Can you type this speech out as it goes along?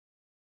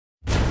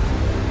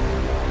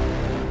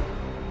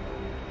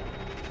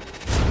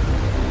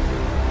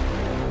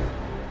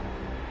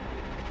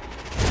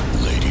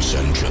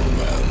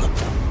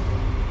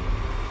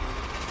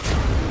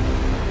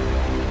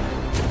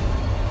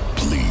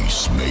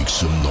Make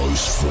some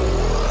noise for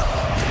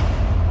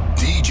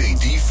DJ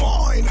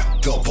D-FYNE,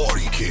 the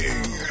Party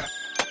King.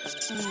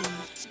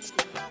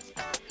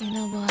 You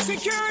know what?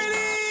 Security!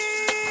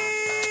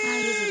 How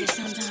easy it is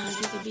sometimes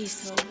you could be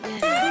so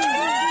bad.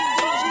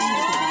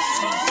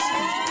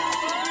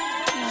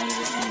 You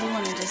just really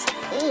want to just,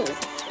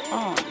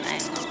 all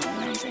night long.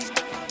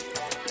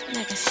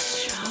 Like a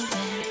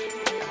strawberry.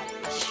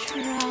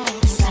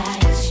 It's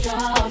like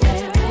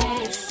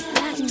strawberries.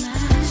 Like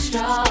mine.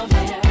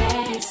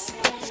 Strawberries.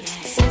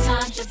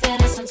 Sometimes you're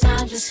bitter,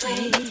 sometimes you're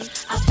sweet.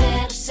 I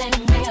feel the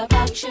same way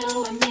about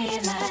you and me.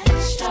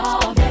 Like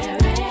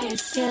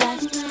strawberries. You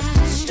like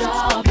mine.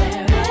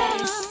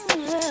 Strawberries.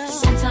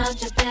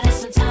 Sometimes you're bitter,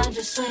 sometimes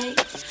you're sweet.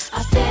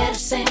 I feel the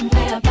same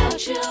way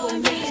about you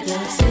and me.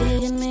 You're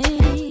taking me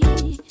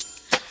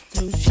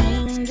through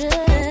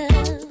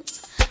changes.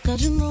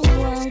 'Cause you know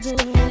I'll do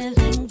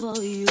anything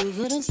for you.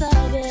 Couldn't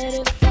stop it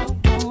if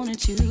I wanted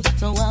to.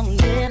 So I'm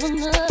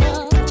giving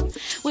up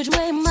which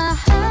way my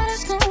heart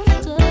is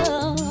gonna go.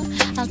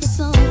 How could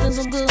something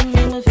so good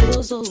make me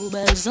feel so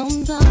bad?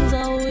 Sometimes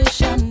I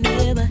wish I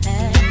never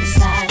had. It's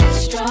like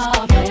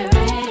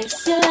strawberries.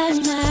 You like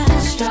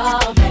mine.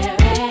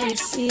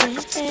 Strawberries.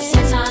 Yeah.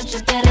 Sometimes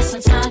you're bitter,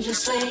 sometimes you're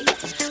sweet.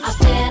 I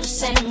feel the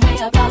same way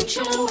about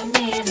you and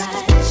me.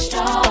 Like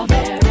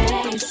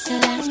strawberries. You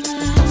like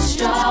mine.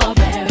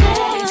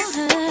 Strawberries.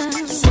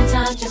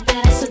 Sometimes you're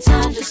bitter,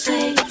 sometimes you're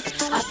sweet.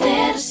 I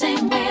feel the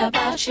same way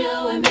about you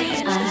and me.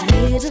 I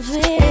need to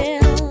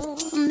feel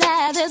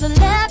that this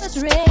love is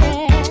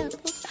real.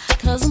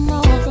 'Cause I'm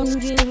all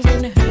confused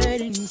and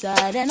hurt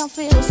inside. And I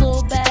feel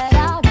so bad,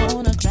 I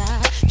wanna cry.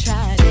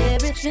 Tried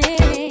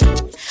everything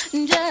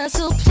just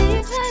to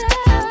please my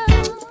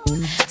love.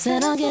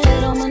 Said I'll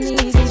get on my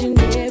knees each and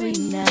every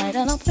night.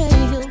 And I pray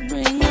he'll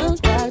bring us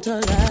back to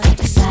life.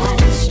 It's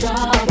like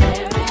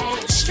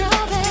strawberries.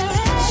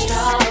 Strawberries.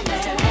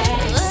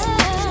 Strawberries.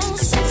 Oh.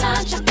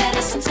 Sometimes you're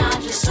better,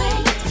 sometimes you're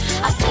sweet.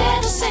 I feel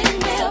the same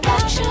way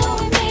about you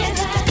and me.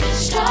 Like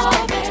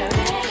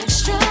strawberries.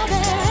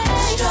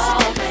 Strawberries.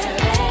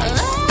 Strawberries.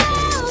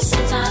 Oh.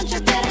 Sometimes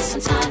you're better,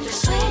 sometimes you're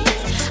sweet.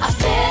 I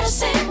feel the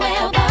same way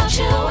about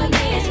you and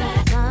me.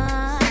 Like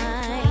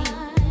Fine,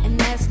 and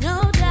that's no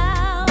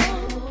doubt.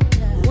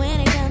 When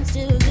it comes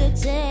to good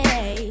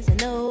taste, I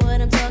know what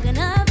I'm talking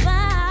about.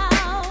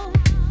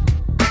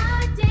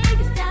 I dig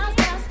your style,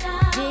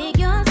 dig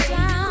your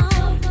style,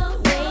 the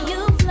way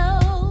you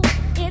flow.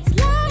 It's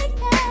like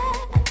that.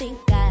 I think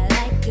I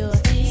like your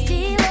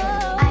stilo.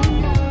 I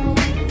know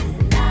you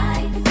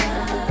like the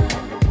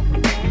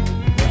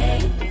way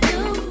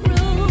You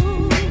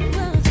groove,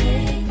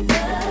 dig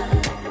the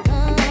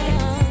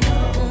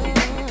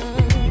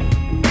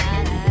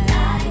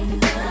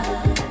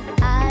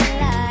I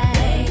like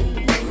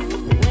the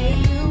way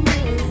you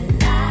move.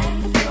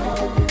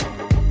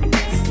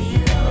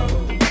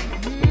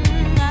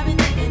 I've been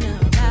thinking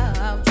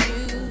about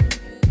you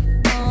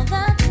all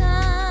the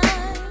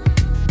time.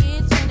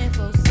 It's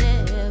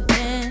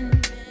 24/7.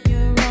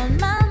 You're on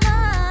my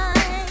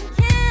mind.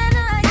 Can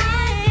I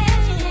get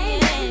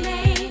me?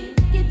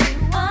 Give you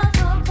a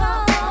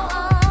call,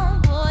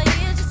 boy,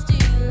 it's just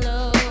too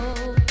low.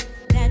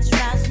 That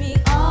drives me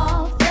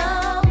off the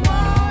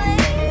wall.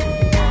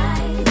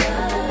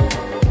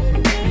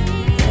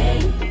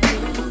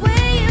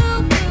 Way you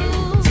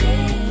move,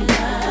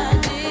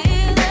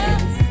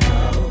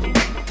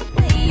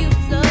 way you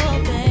flow,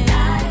 babe.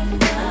 I like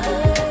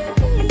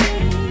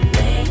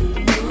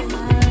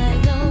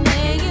the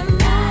way you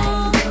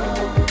move,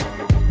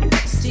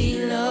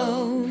 stilo.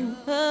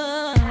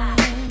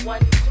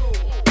 1, 2,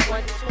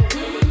 1, 2,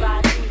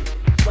 everybody.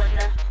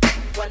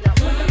 Wanna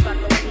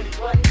follow me.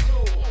 1,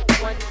 2,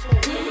 1, 2,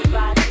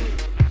 everybody.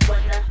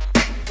 Wanna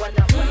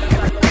follow me.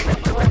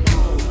 1,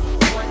 2,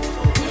 1,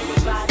 2,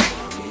 everybody.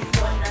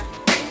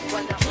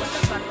 Wanna follow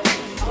me.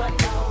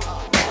 1, 2,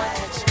 1,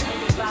 2,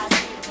 everybody.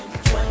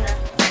 Wanna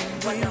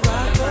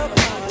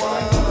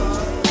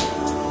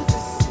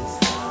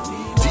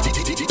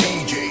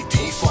DJ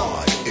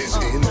D-FYNE is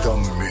in the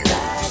mix.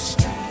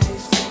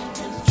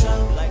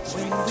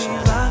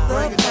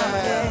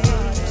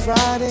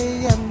 Friday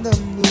and the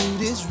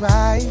mood is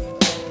right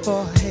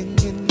for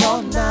hanging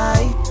all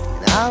night.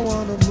 And I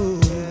wanna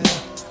move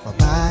my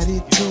body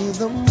to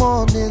the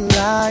morning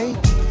light.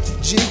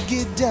 Jig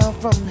it down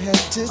from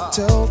head to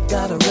toe.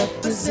 Gotta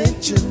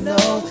represent, you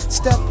know.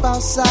 Step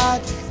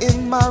outside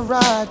in my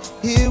ride.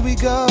 Here we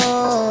go.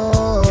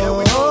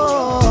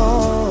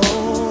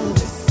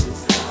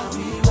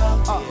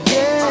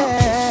 Yeah.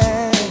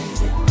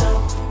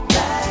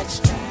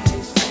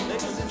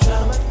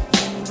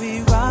 When we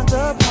rock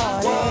the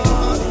party,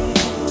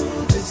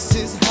 this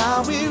is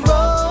how we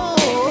roll.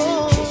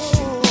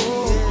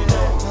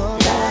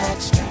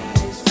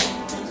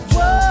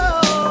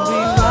 We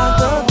rock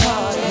the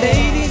party.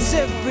 Ladies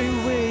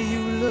everywhere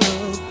you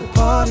look, the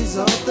party's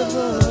off the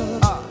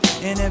hook.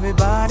 And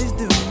everybody's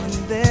doing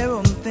their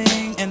own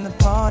thing, and the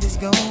party's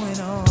going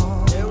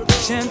on.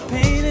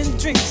 Champagne and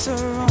drinks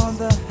are on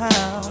the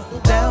house.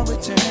 Now we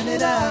turn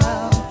it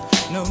out.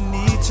 No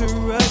need to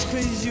rush,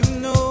 'cause you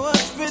know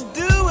us, we're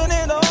doing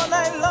it all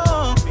night long.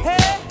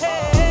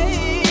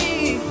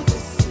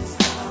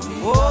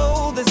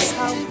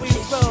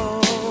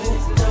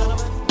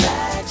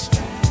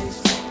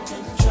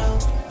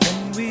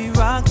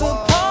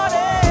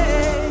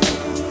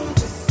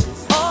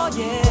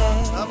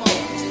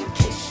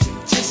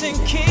 just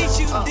in case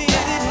you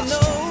didn't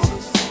know.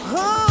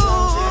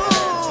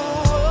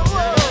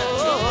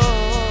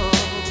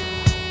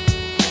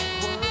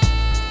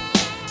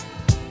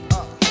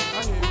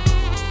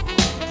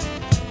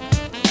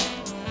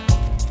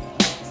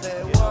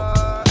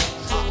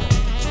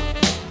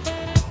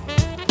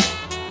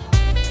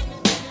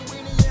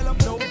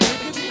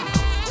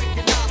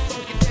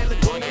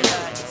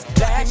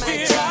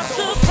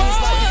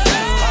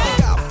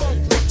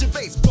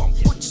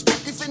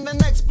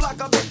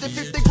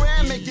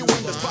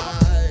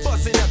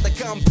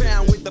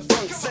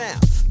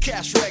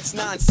 Cash Rex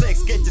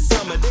 9-6, get you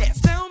some of this.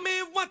 Tell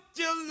me what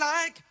you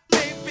like,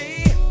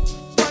 baby.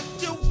 What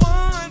you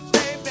want,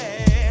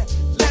 baby.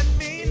 Let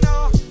me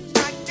know.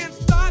 I can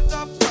start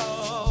the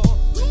flow.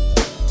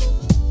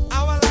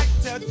 I would like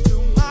to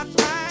do my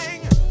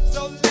thing,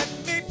 so let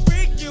me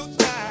freak you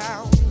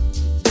down.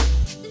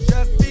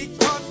 Just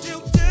because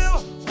you do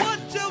what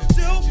you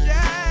do,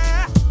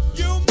 yeah.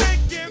 You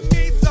making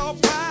me so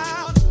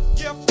proud.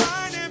 You're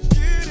fine and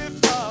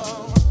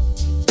beautiful.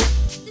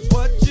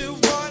 What you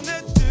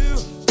wanna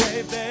do,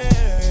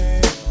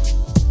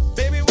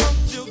 baby,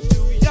 won't you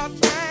do your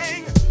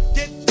thing?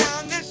 Get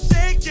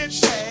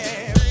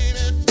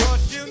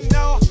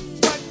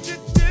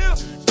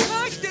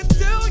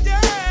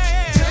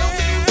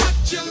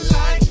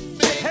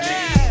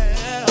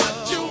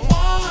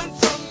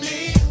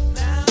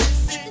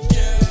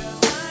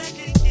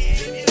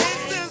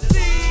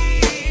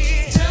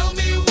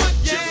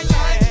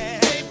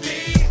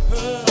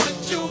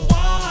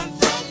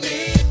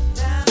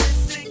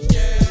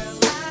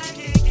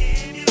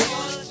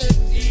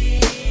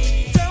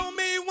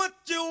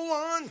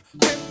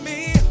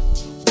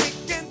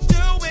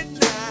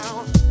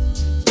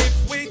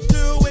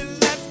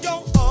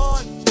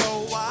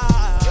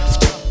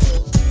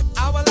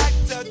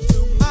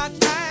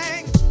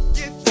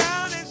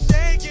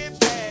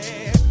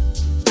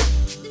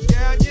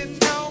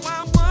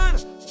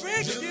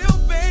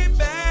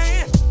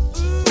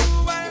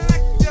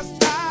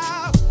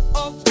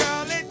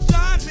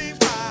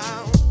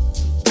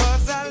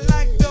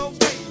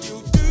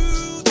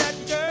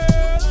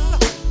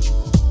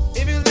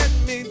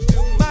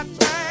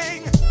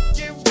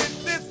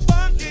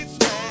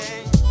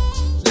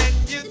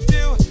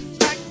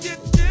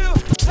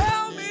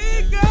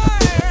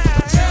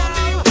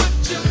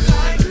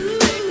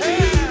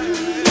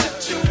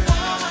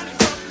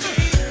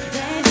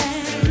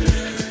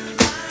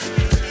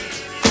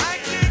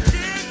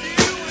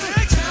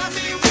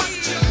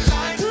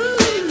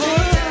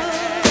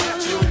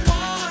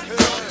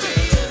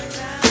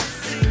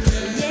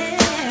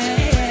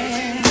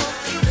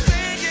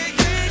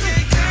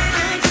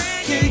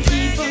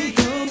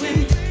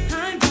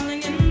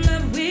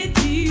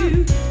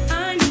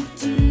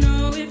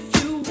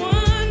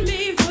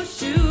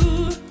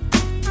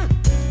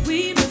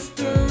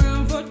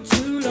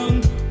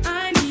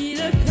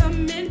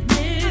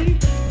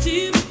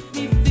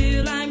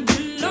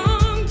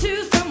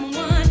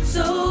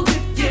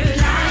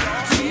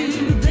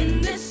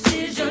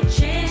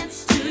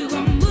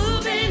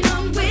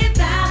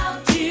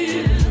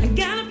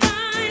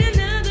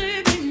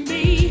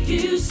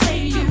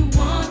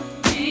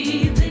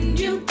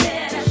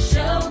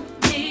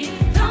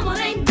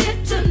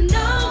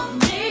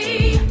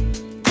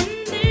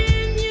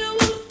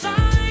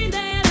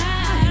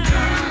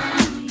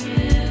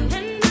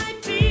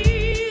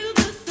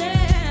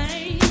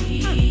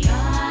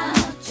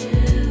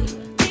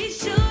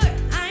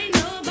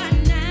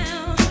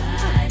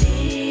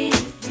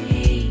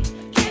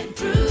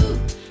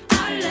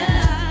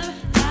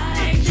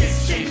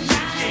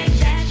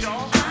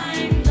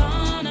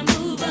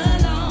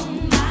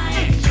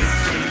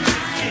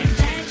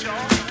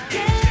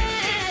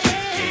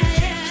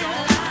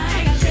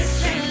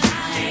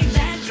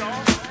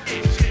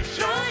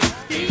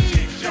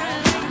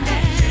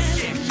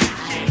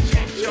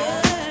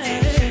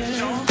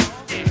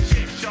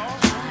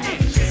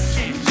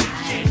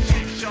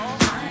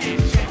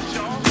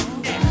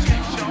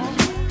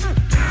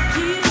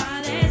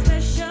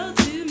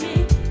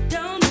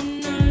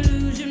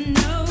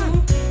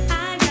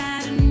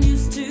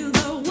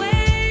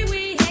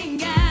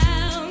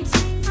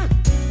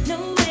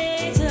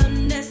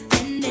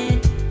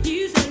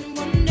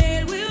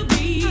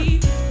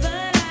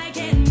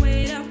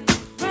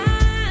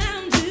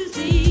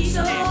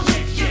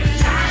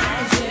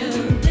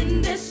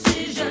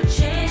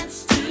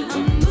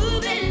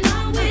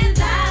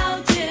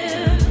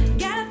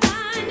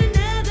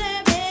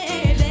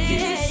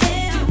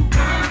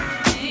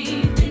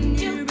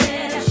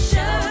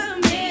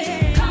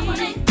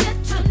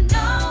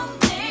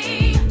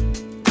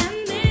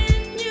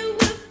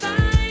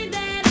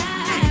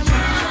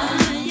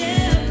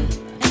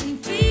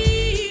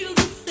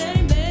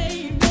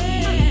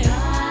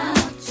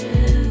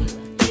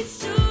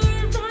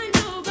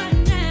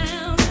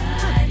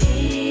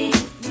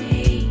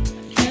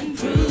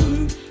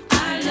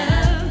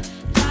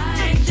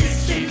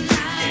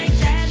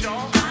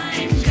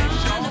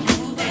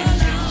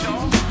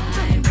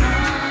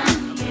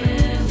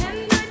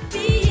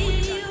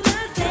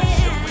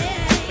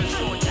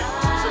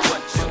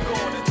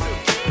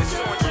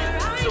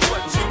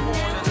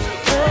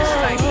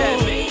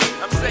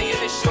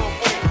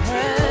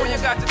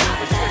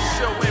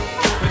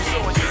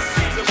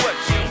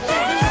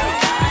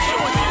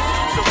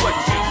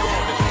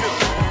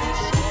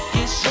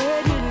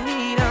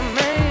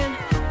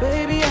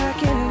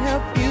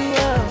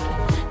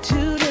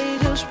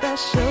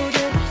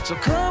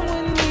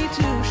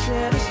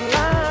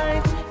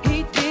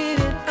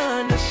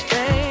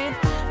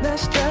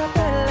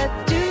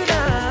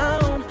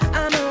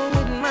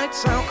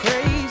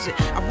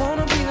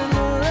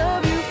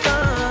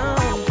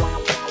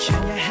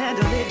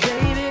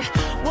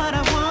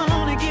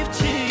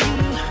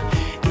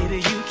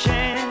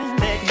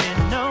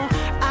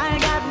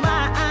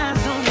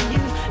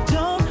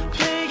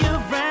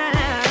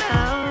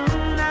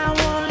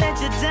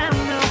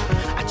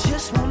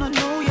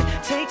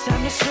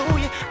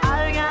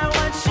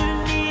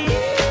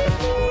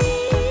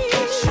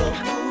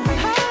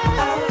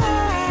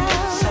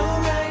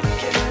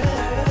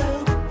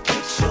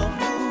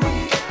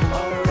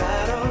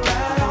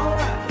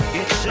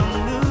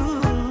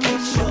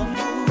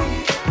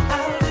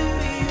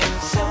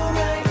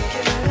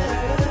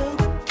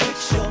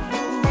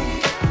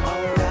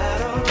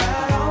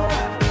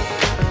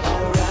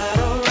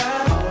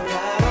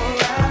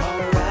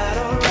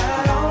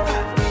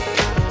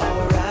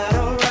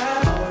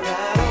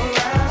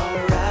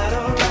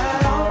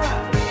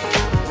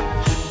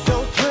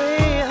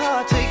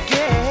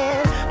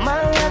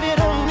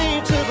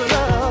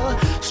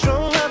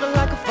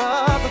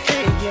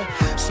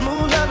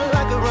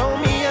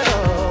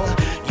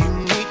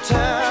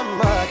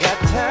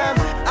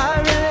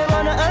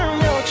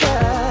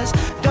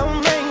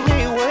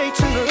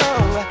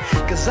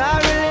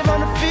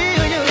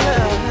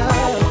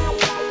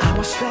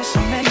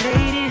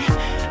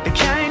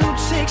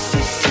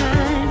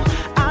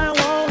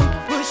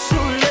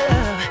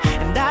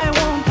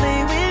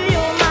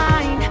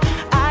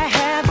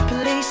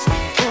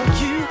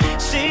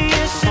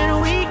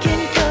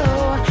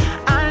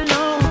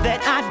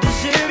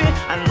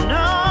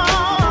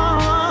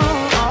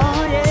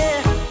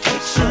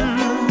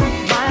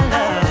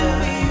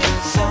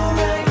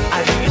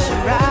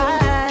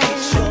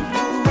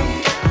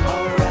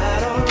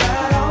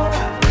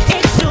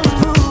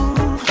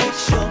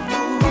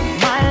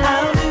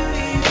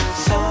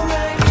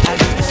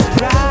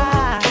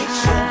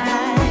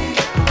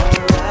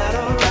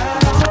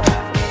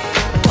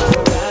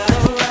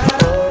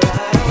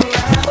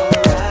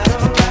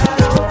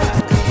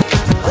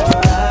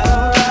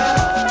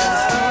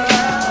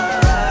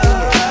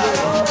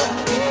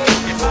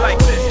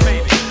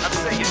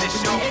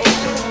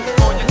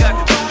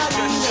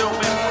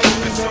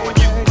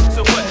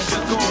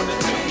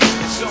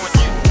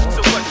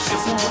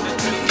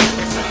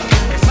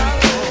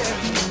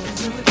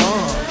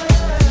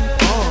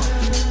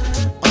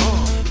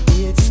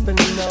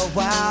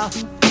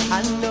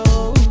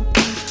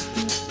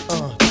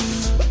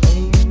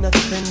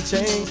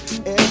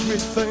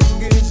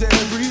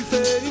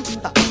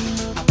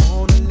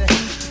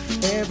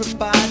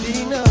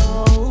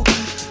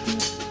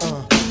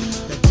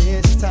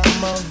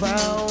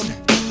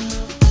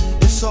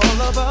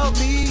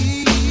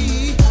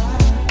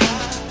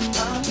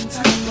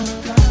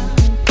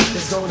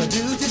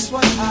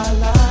just what I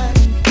like.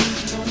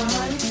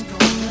 Nobody's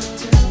gonna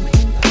tell me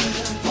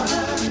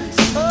otherwise.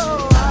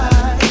 Oh,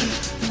 I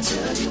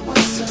tell you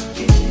once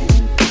again,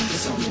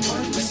 there's only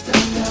one Mr.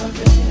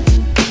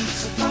 Darvin.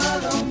 So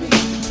follow me,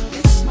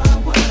 it's my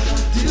world.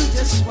 I'll do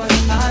just what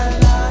I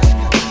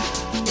like.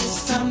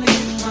 It's time to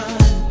get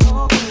mine.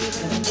 Oh,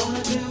 baby, I'm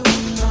gonna do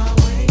it my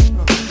way.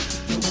 No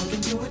one can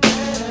do it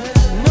better.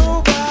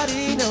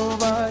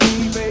 Nobody,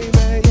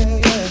 baby,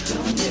 yeah.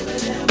 Don't give a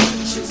damn what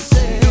you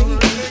say.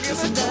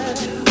 'Cause I'm gonna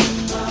do it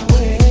my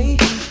way.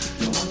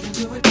 No one can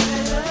do it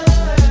better.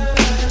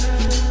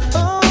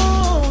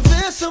 Oh,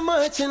 there's so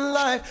much in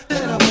life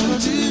that I wanna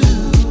do,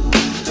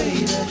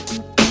 baby.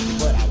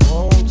 But I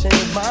won't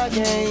change my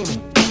game.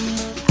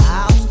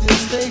 I'll still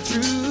stay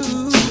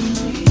true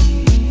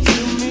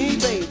to me,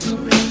 baby.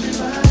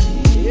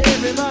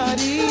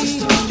 Everybody that's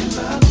talking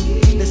about me.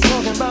 That's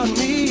talking about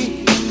me.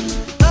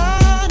 I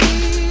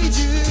need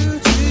you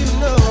to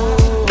know.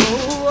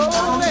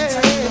 I'm the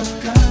type of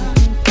guy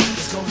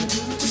that's gonna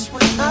do just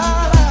what I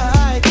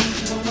like.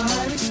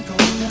 Nobody's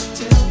gonna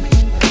tell me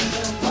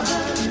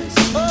otherwise.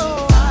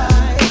 Oh,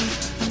 I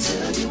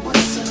tell you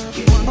once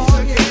again. Oh,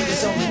 yeah.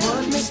 There's only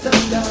one Mr.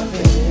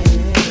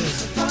 Darvin.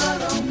 So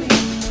follow me.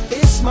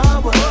 It's my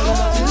world.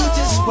 I'll do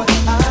just what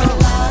I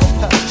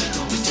like.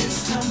 It's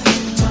time to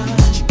get mine.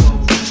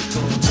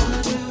 Gonna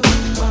do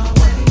it my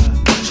way.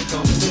 What you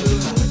gonna do?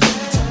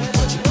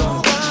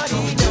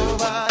 Nobody,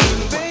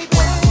 baby.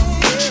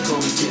 What you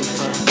gonna do?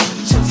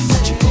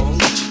 What you gonna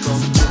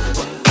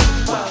do?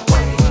 My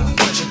way.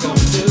 What you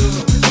gonna do?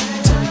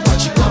 What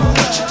you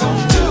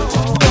gonna do?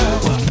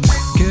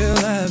 Girl,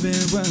 I've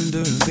been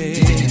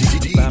wondering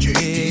about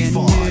me and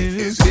you,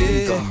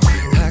 yeah.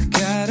 I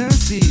got a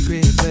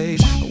secret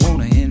place I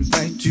wanna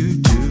invite you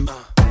to,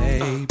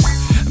 babe.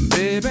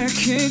 Baby,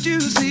 can't you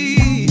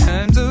see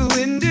I'm so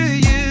into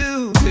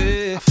you,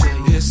 yeah.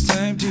 It's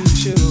time to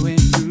show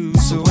and prove.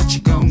 So what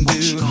you gonna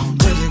do?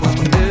 What you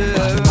gonna do?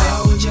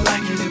 How would you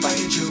like it if I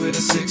hit you with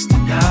a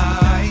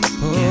 69?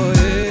 Oh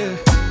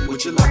yeah.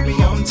 Would you like me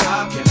on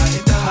top? Can I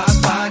hit the hot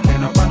spot?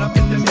 Can I run up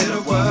in the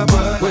middle? What?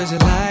 Would you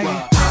like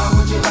it? How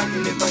would you like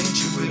it if I hit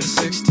you with a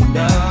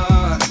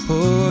 69?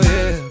 Oh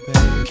yeah,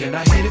 baby. Can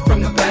I hit it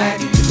from the back?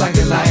 You like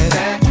it like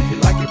that? You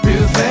like it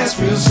real fast,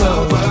 real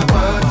slow? What?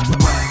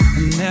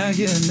 Now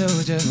you know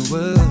just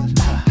what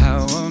I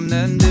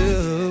wanna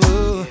do.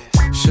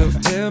 So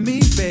tell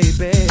me,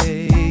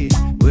 baby,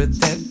 would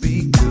that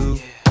be cool?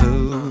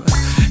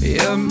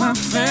 You're my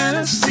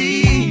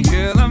fantasy,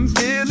 girl, I'm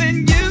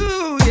feeling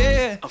you,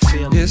 yeah.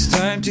 It's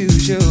time to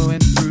show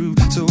and prove.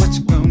 So what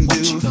you gonna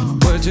do?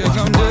 What you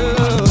gonna do?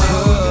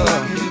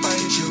 If I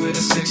hit you with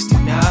a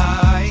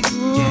 69,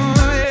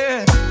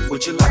 yeah.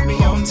 Would you like me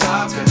on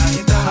top? Can I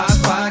hit the hot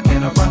spot?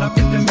 Can I run up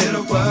in the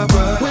middle? What?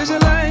 Would you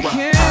like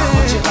it?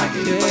 Would you like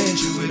it if I hit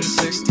you with a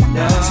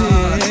 69?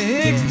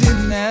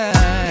 69.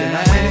 Can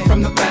I hit it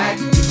from the back?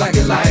 You like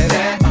it like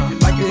that? You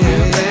like it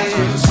real fast,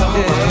 real slow?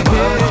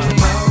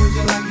 How would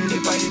you like it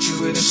if I hit you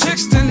with a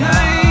 69?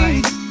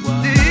 69.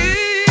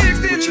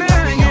 Would you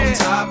like me on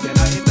top? Can I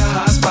hit the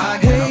hot spot?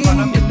 Can I run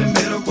up in the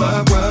middle? What? How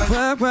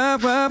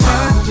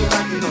would you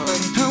like it if I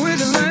hit you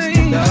with a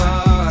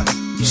 69?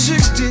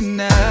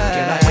 69.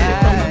 Can I hit it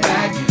from the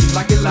back? You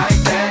like it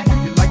like that?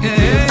 You like it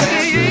real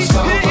fast, real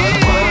slow?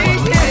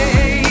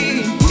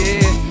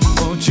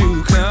 Won't you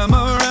come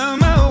around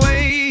my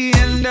way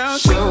and I'll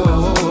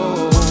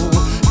show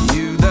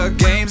you the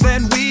games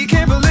that we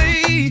can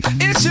play.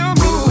 It's your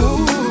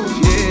move,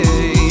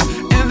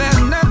 yeah, and there's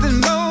nothing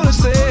more to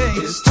say.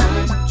 It's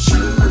time to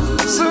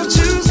choose. So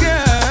choose,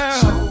 girl.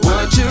 So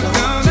what you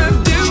gonna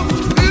do?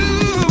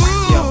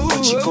 Yo,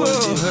 what you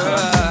gonna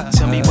do?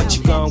 Tell me what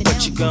you gonna do?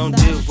 What you gonna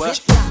do?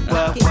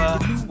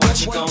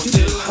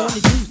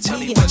 Tell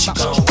me what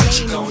you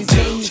gonna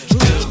do?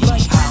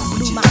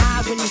 Blew my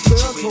eye when this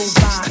girl rolled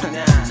by.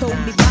 Told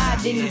me why I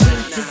didn't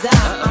think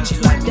desire. I'm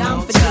too down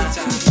for this.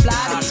 Too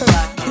fly to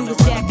turn. Do a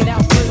stack it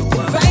out for the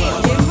bam.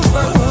 Then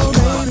reverse. Oh,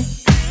 baby,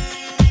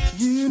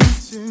 you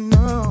need to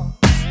know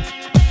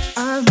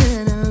I've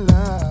been in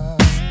love,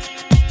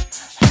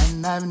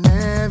 and I've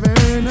never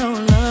known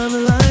love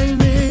like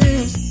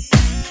this.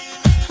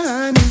 I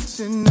need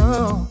to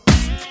know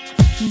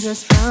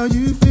just how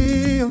you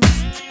feel.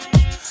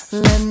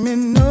 Let me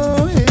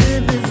know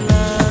if this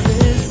love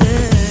is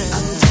real.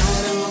 I'm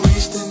tired of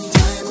wasting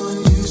time on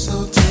you, so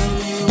tell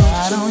me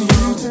why don't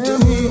you tell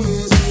me?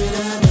 Is it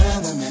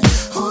another man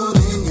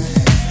holding your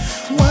hand?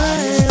 Why,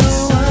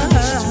 oh why?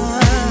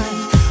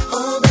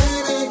 Oh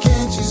baby,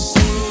 can't you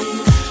see?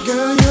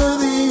 Girl, you're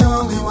the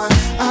only one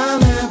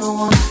I'll ever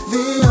want,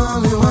 the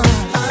only one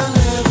I'll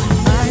ever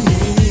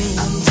need.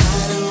 I'm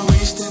tired of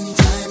wasting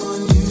time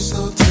on you, so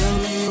tell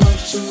me what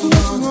you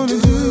gonna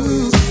do.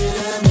 Is it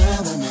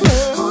another man?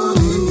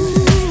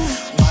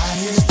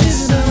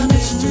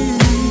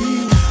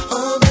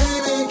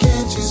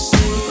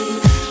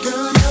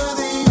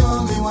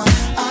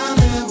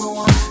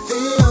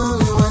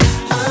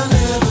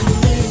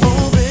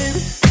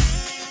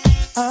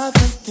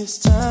 It's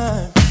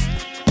time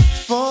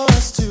for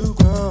us to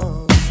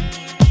grow.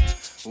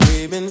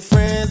 We've been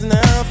friends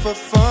now for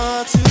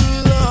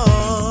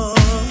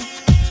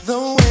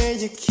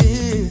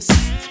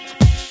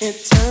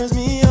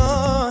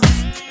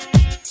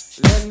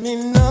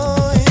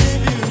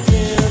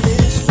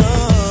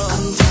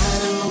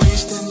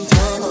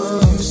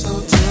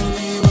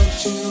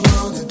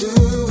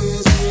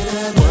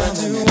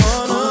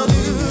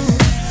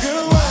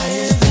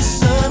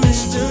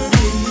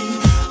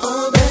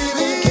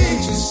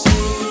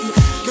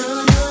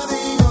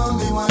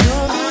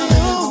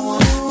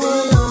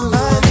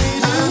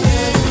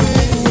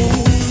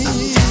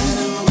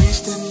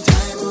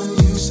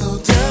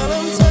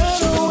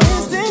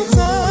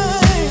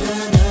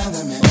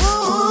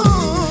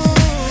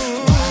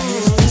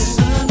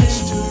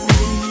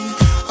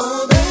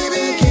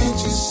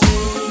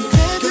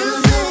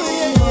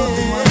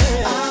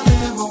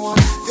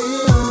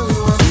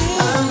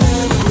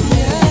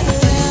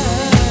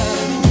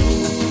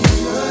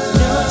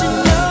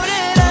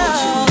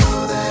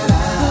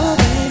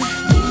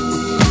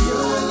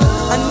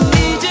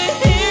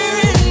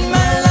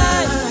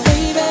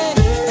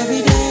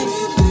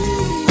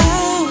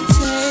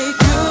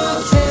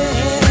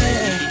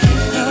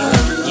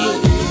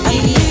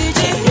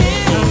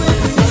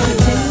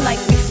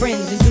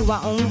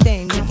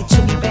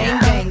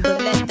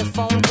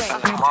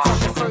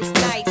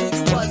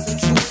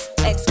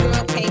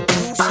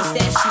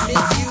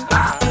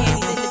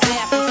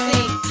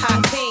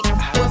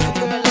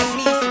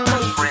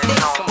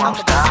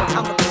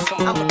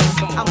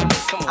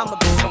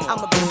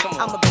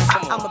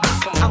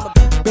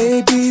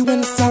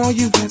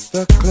you at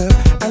the club,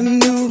 I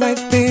knew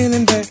right then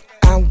and there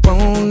I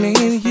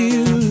wanted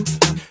you,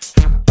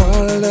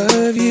 all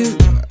of you.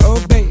 Oh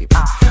baby,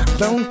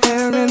 long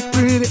hair and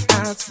pretty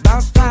eyes,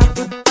 about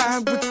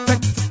 5'5" with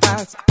sexy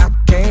thighs. I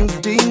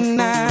can't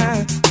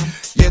deny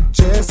you're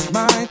just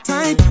my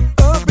type.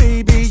 Oh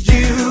baby,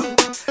 you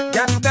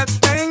got that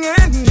thing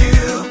in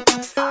you,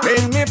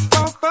 made me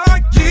fall for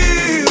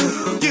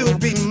you. You'll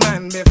be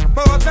mine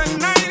before the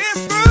night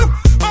is through.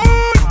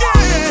 Oh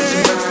yeah. Would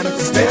you mind if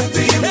I step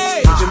to you?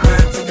 Hey. Would you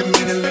mind take a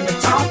minute, let me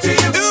talk to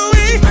you?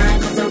 Would you mind,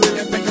 'cause I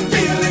really think I'm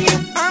feeling you.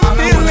 I'm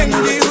feeling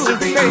you, baby. Would you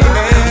be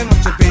mine?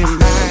 Would you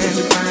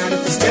mind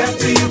if I step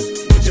to you?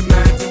 Would you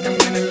mind take a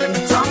minute, let me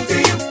talk to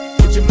you?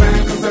 Would you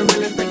mind, 'cause I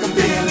really think I'm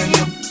feeling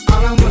you.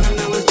 All I wanna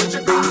know is would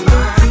you be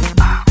mine?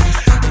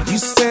 You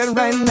said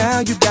right now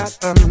you got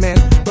a man,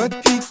 but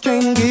he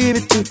can't give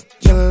it to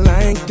you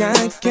like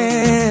I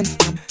can.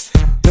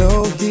 No,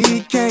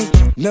 he can't,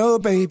 no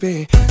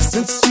baby.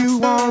 Since you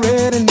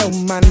already know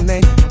my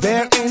name,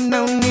 there ain't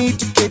no need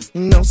to get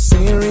no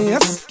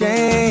serious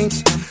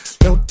games.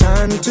 No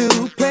time to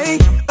play,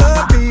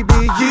 oh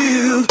baby,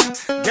 you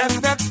got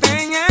that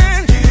thing in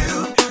you,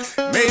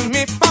 made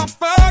me fall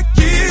for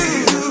you.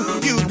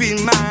 You be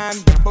mine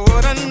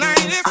before the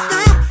night is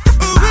through.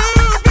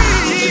 Ooh,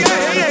 baby,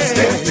 yeah.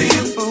 Step to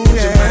you. Ooh,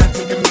 yeah. Would you mind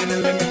take a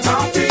minute, let me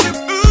talk to you?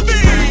 Ooh,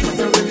 baby, 'cause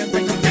I really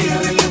think I'm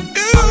feeling you.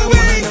 All I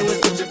wanna know is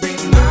would you be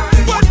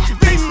mine? Would you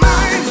be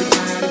mine? Would you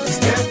mind if I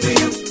step to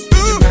you?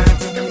 Would you mind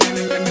take a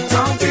minute, let me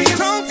talk to you?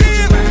 Talk to you. Would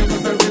you mind,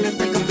 'cause I really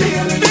think I'm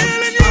feeling you.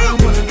 Feeling you. All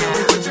I wanna know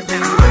is would you be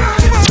mine?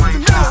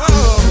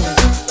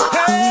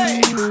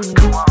 Hey,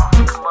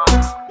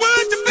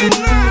 would you be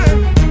mine?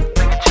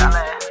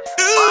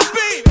 Ooh,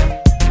 baby,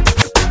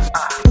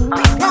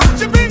 won't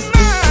you be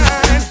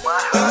mine?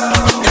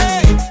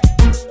 Hey,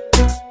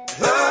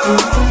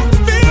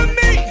 feel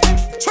me,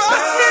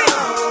 trust me.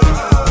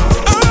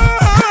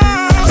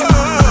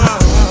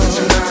 Would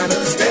you mind if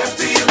I step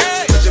to you?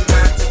 Would you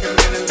mind take a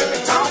minute, let me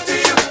talk to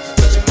you?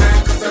 Would you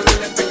mind, 'cause I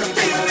really think I'm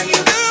feeling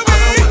you. All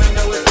I wanna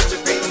know is would you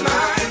be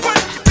mine?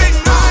 Would you be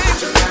mine?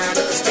 Would you mind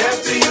if I step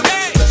to you?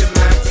 Would you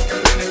mind take a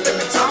minute, let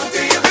me talk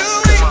to you?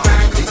 Would you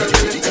mind, 'cause I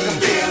really think I'm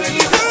feeling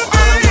you.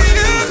 All I wanna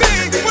know is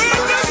would you be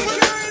mine?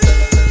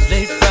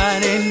 Late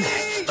Friday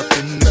night, up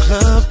in the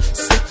club,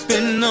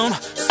 sipping on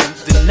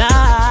something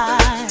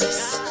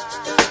nice,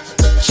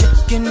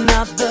 checking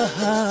out the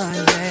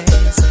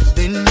honeys.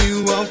 Then you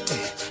walked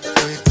in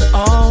with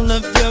all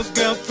of your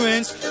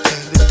girlfriends to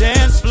the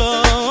dance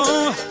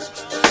floor,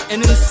 and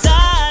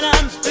inside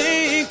I'm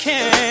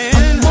thinking,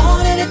 I'm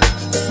wanting it,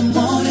 I'm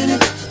wanting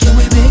it. Can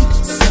we make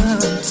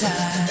some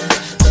time?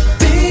 I'm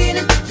feeling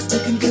it, it's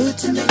looking good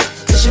to me,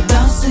 'cause you're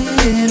bouncing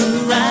it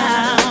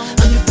around.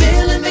 Are you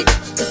feeling me?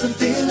 'Cause I'm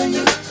feeling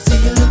you. See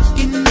you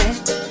looking at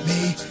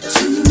me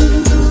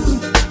too.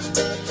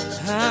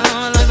 I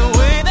like the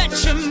way that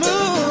you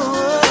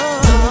move,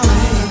 the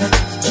way that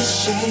you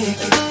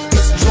shake it,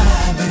 it's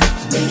driving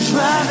me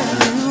wild.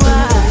 The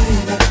way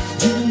that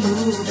you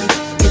move it,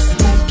 it's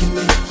making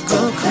me go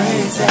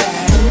crazy.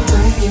 The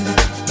way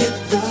that you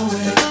throw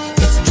it,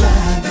 it's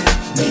driving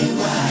me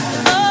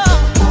wild. Oh,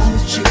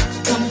 won't you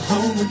come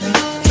home with me?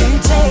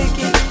 Can't take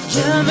it,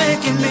 you're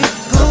making me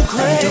go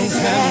crazy. I don't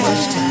have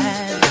much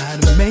time,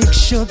 gotta make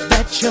sure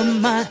that you're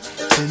mine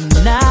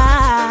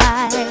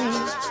tonight,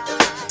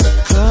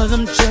 'cause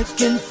I'm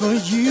checking for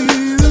you.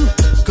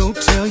 Go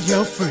tell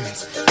your friends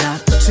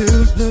not to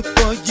look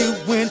for you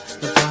when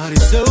the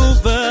party's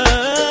over,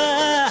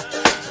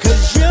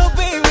 'cause you'll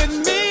be with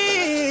me.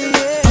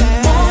 Yeah.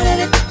 I'm wanting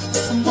it,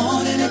 I'm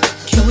wanting it.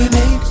 Can we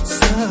make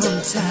some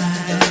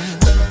time?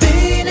 I'm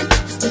feeling it,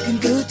 it's looking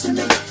good to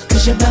me,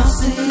 'cause you're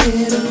bouncing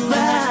it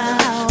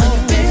around. Are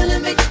you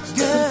feeling me?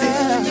 'Cause I'm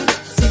feeling you.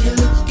 See you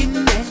looking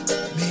at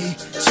me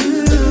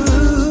too.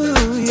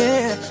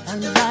 Yeah, I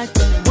like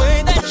the way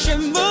that you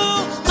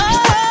move.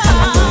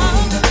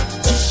 Oh,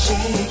 you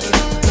shake it,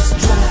 it's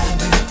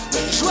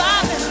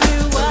driving me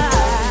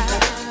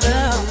wild.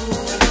 Oh,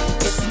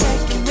 it's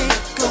making me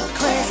go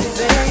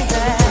crazy.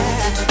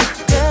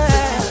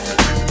 Yeah,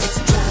 it's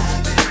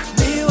driving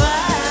me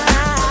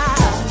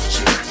wild.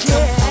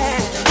 Yeah,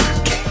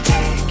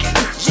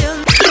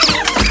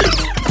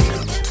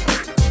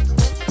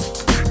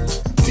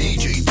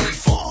 DJ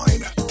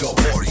D-FYNE, the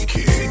Party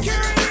King.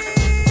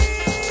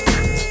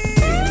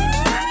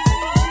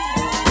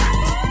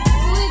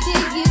 Where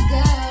did you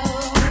go?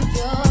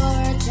 Your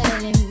attention.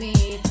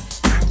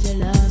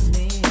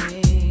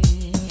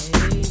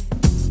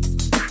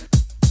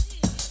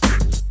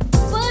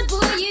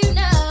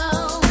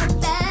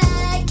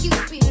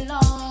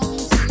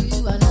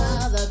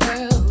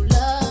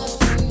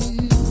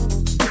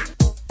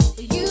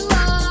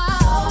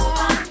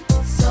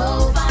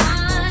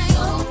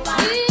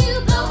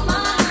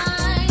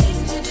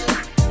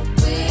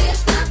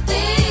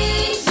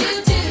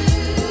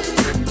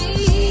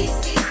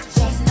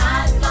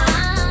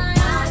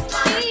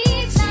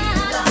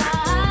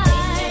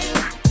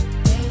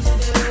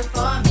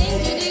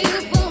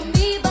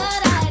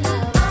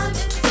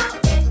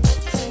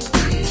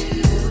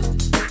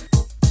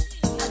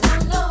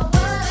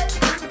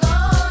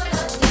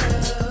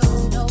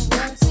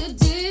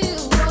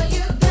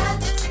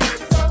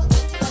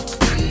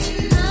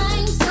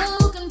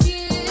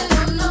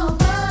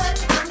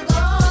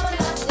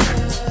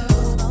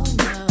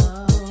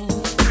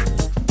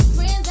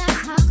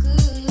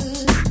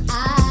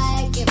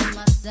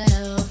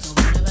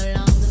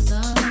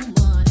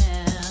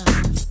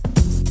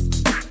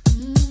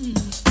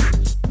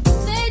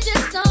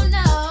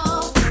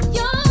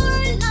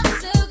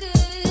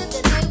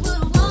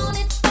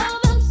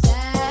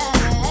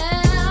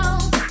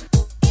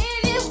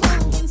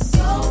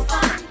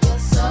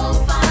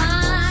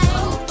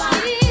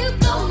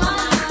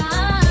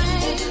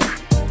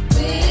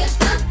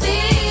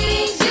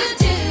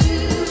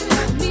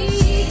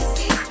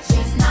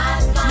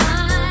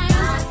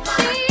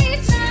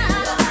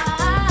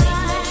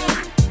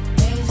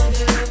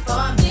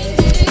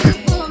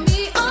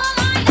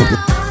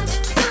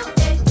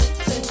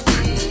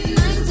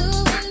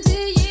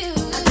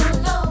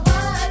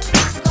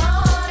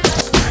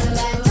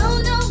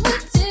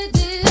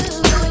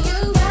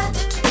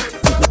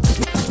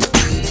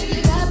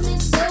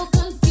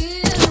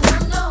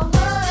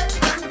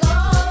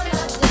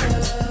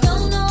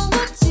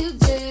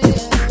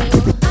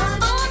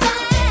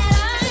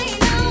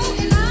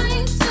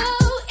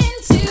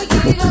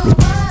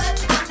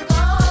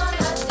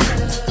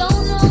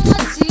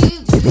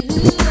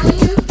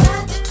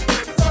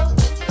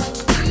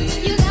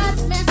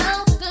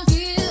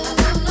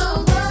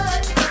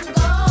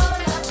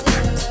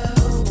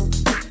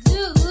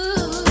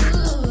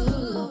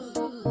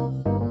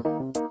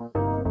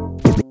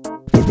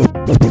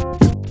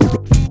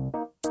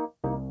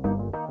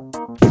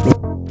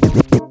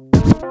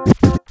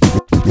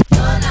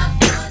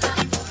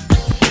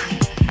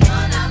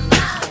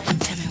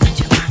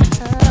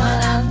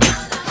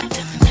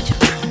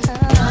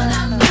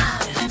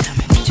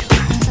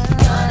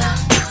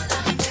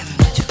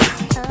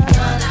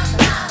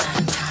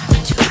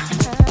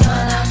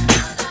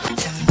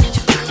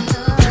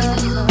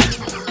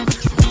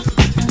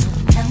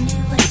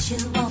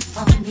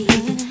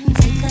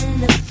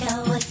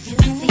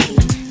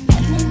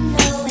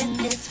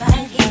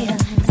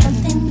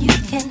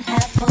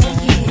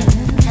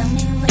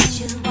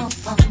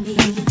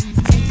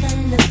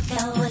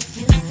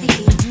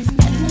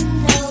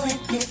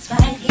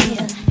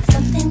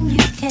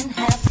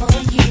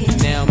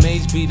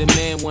 the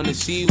man, wanna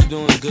see you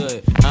doing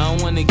good. I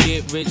don't wanna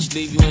get rich,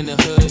 leave you in the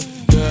hood.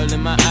 Girl,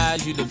 in my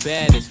eyes, you the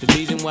baddest. The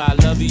reason why I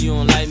love you, you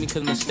don't like me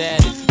cause my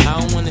status. I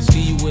don't wanna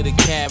see you with a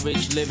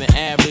carriage, living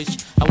average.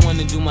 I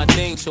wanna do my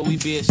thing so we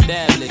be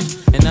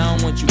established. And I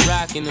don't want you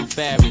rocking them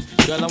fabrics.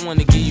 Girl, I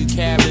wanna give you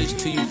carriage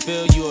till you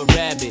feel you a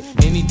rabbit.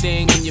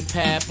 Anything in your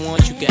path,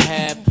 want you can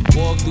have.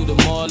 Walk through the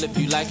mall, if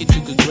you like it,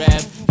 you could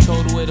grab.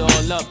 Total it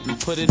all up and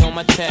put it on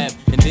my tab.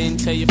 And then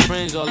tell your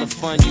friends all the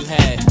fun you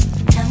had.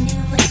 Tell me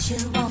what you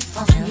want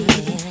from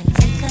me.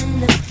 Take a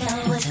look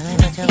at what you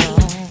see.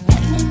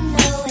 Let me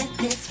know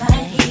if it's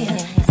right here.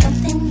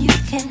 Something you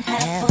can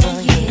have for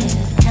a year.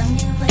 Tell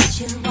me what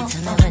you want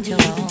from me.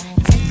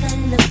 Take a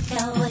look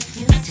at what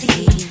you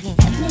see.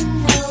 Let me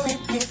know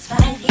if it's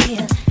right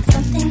here.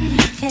 Something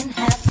you can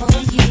have for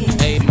a year.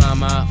 Hey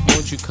mama,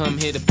 won't you come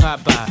here to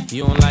Popeye?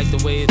 You don't like the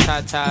way his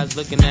tatas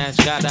looking at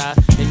Scada.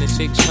 In the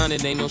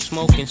 600, ain't no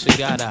smoking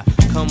cigada.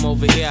 Come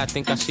over here, I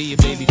think I see your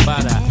baby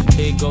father.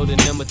 Here go the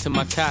number to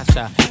my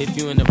casa. If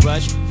you in a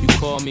rush, you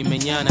call me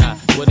mañana.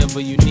 Whatever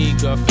you need,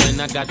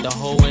 girlfriend, I got the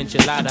whole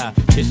enchilada.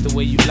 Just the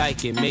way you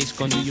like it, mate's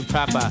gonna do you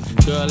proper.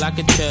 Girl, I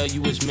could tell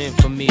you was meant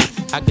for me.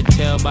 I could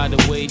tell by the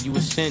way you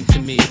was sent to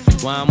me.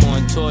 While I'm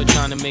on tour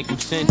trying to make them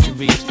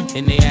centuries.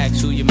 And they ask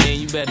who you man,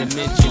 you better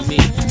mention me.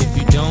 If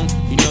you don't,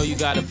 you know you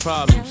got a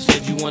problem.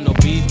 Said you want no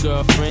beef,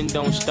 girlfriend,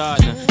 don't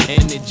start now.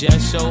 And it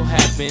just so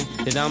happened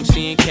that I'm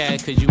seeing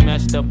cat cause you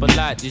messed up a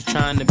lot just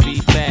trying to be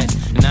fast.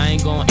 And I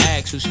ain't gonna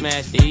ask who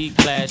smashed the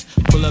E-class.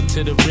 Pull up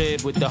to the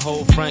rib with the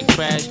whole front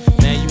crash.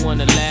 Now you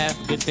wanna laugh,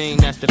 good thing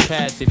that's the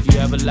past. If you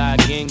ever lie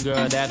again,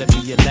 girl, that'll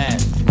be your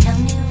last. Tell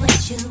me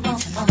what you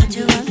want from me. Take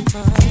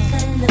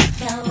a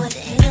look at what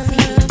you see.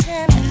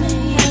 Let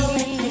me know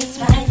if it's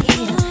right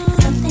here.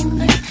 Something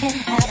you can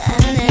have for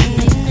me.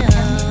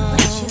 Tell me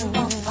what you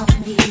want from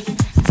me.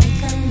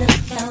 Take a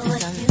look at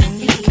what you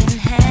see.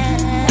 Let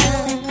me know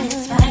if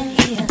it's right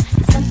here.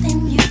 Something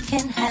you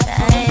can have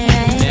for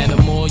me. Now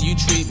the more you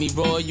treat me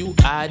royal,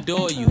 I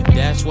adore you.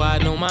 That's why I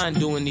don't mind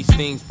doing these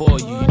things for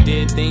you. You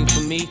did things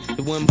for me,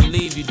 they wouldn't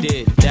believe you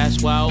did.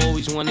 That's why I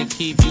always wanna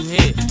keep you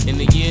here. In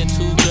the year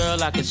 2,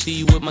 girl, I can see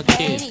you with my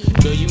kids.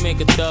 Girl, you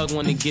make a thug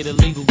wanna get a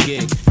legal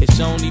gig. It's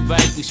only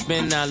right we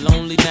spend our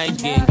lonely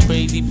nights getting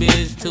crazy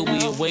biz till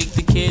we awake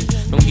the kids.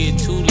 Don't get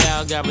too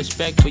loud, got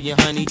respect for you,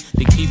 honey.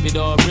 To keep it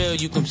all real,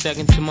 you come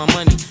second to my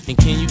money. And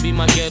can you be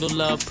my ghetto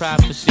love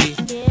prophecy?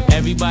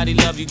 Everybody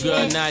love you,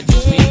 girl, not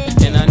just me.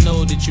 And I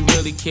know that you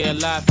really care a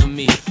lot for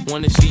me.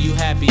 Wanna see you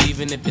happy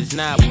even if it's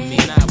not with me.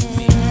 Not with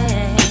me.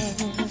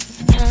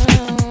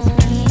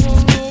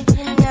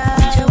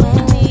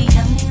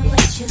 Tell me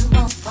what you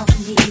want from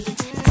me.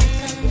 Take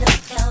a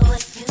look at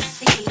what you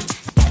see.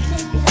 Let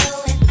me know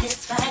if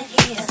it's right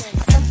here.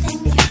 Something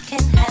you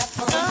can have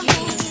for a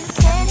year.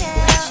 Tell me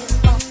what you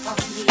want from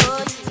me.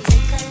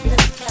 Take a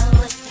look at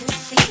what you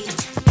see.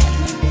 Let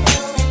me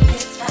know if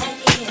it's right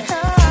here.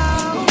 Something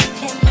you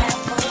can have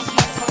for a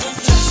year.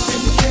 Just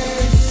in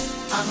case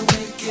I don't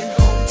make it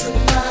home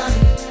tonight,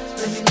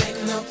 let me make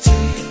love to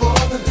you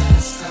for the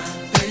last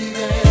time,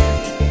 baby.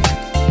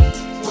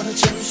 Wanna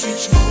cherish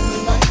each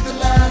moment like the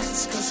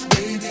last, cause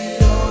baby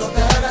you're all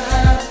that I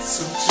have.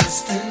 So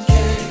just in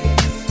case,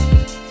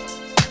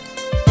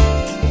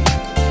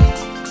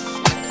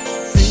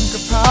 think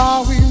of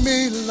how we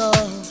made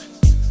love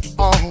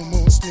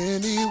almost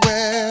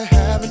anywhere.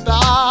 Haven't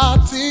I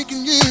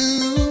taken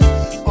you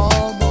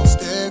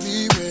almost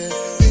everywhere?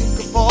 Think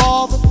of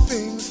all the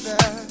things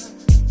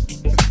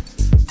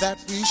that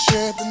we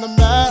shared, and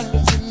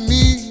imagine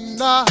me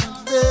not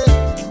there.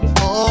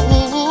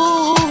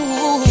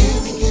 Oh,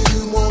 giving you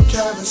more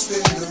carrots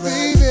than the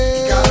rain.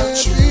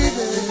 Got you,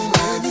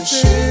 baby, and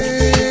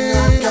shit, everything I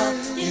got,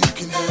 you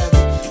can have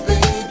it,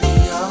 baby.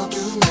 I'll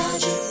do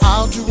magic.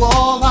 I'll do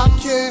all I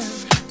can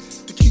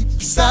to keep you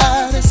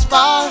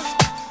satisfied.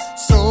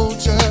 So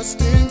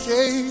just in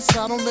case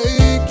I don't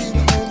make it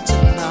home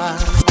tonight,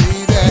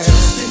 baby.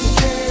 Just in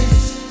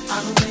case I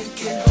don't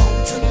make it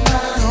home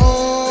tonight. Oh,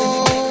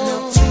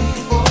 let me make love to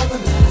you for the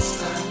last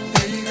time,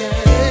 baby.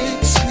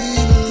 Make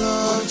sweet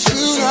love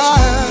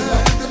tonight,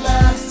 like the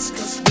last,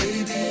 cause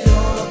baby you're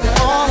all that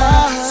I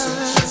have. So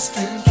just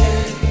in case.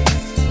 Just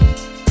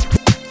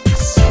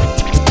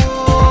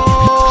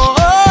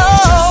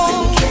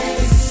in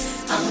case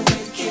I don't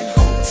make it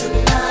home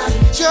tonight.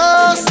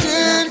 Just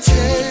in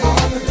case. For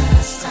the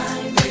last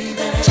time,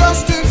 baby.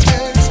 Just in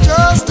case.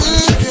 Just in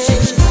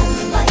case.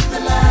 Like the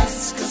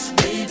last, cause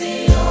baby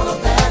you're all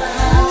that I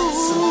have.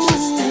 So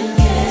just in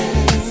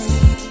case.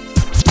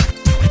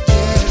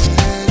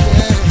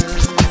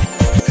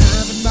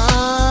 Haven't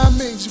I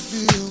made you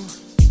feel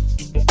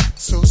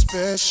so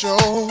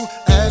special?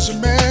 As your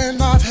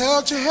man, I've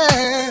held your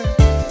hand,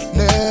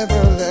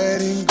 never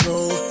letting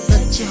go.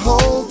 Let you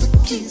hold the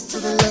keys to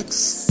the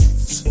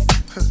Lexus.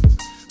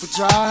 We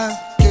drive,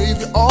 gave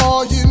you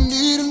all you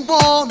need and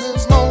want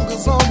as long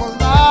as I'm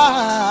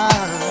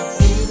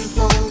alive. Even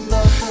from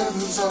the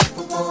heavens up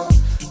above,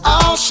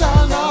 I'll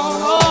shine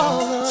out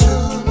all.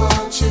 Too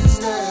much is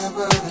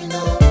never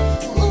enough.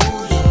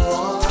 Ooh, you're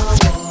all I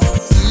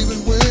want. Even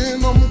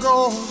when I'm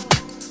gone,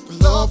 the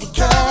love will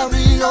carry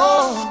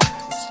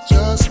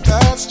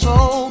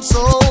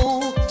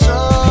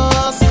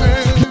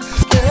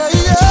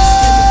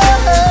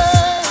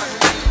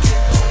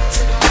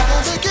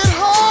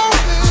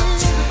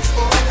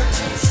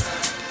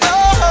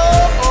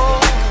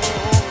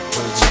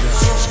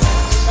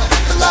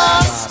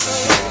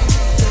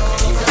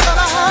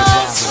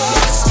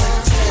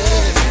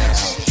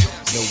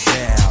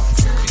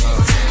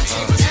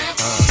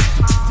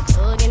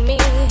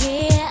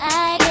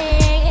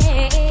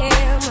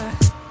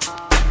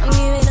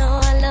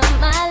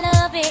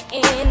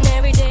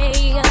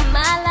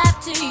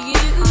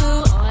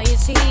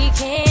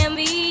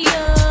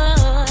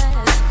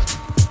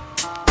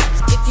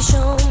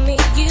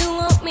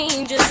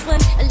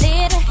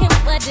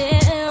do.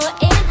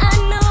 And I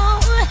know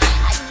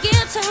I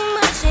give too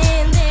much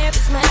and there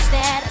is much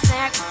that I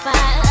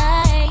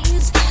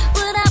sacrifice.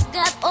 But I've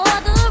got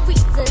all the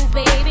reasons,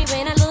 baby,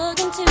 when I look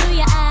into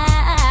your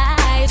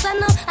eyes. I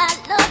know I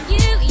love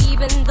you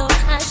even though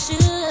I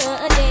shouldn't.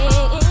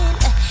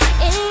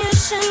 And you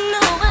should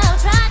know I'll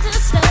try to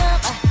stop,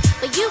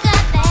 but you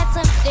got that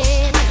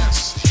something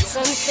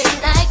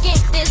I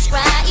can't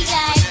describe. It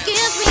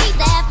gives me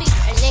that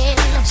feeling,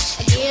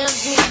 it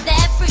gives me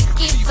that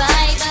freaky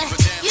vibe.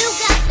 You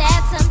got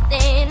that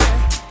something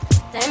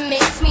that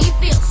makes me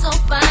feel so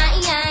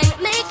fine.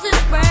 Makes it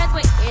worth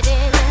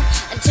waiting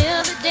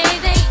until the day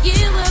that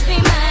you will be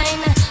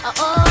mine.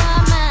 Oh,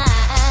 mine.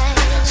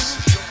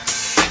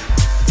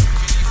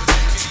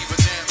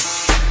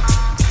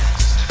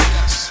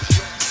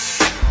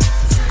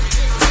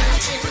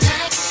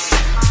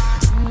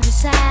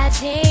 Decide,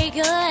 take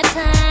your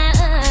time.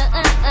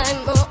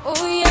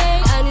 Oh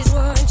yeah, I just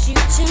want you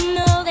to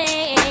know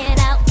that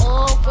I'll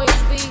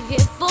always be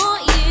here for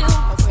you.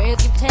 My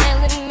friends keep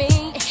telling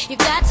me you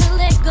got to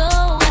let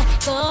go.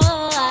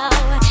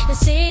 They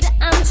say that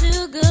I'm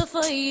too good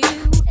for you,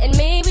 and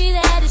maybe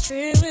that is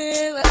true.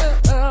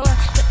 But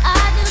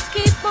I just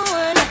keep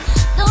on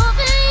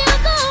loving you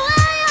the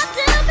way I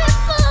did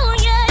before,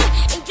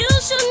 yeah. And you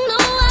should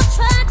know I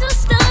tried to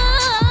stop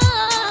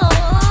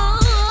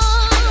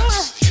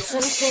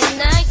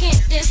something I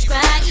can't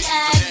describe.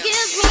 It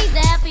gives me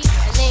that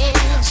feeling,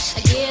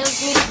 it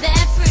gives me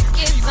that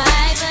freaky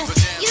vibe.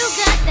 You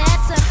got that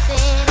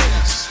something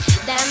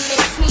that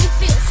makes me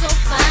feel so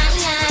fine.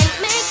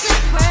 Makes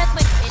it worth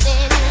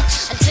waiting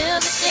until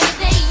the day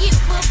that you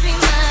will be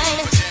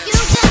mine. You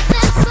got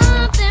that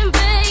something,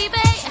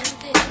 baby,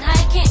 I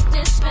can't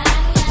describe.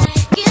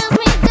 Gives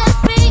me that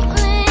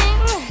feeling,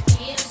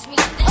 gives me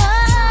that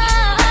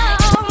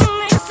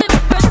makes it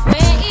worth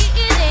waiting.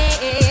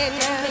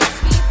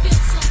 Makes me feel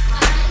so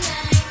fine.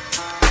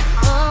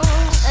 Oh,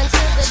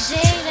 until the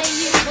day that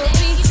you will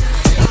be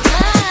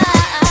mine.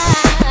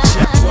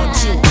 Check 1,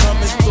 2,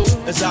 coming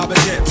through as I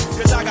begin.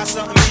 Cause I got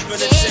something even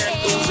in 10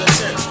 through the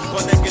 10.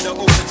 One nigga to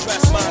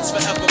overdress, mine's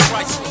forever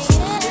priceless.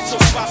 Hit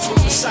your spots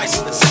with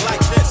preciseness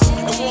like this.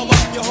 And warm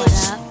up your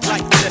hopes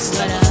like this.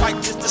 Never fight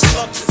this, this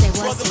love this.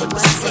 Brother with the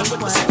split,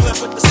 with the split,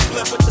 with the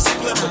split, with the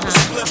split, with the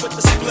split, with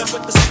the split,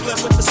 with the split,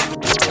 with the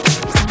split.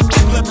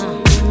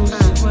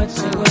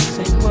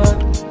 Say what?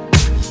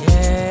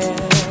 Yeah.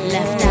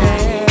 Left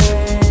Eye,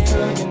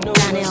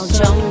 Donnell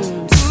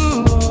Jones.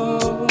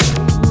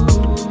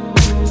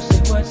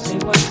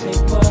 Say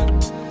what?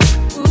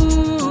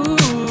 Ooh,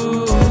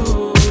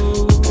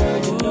 girl,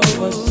 you know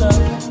what's up.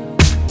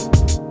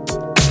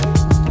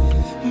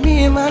 Me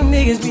and my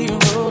niggas be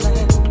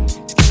rolling,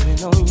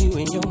 skipping on you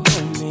and your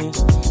homies.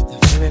 The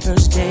very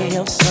first day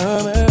of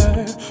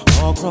summer,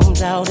 all grown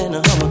out in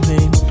a Hummer,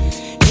 baby.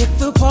 Hit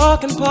the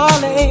park and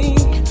parlay.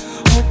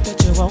 Hope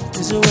that you walk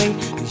this way,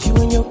 cause you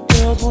and your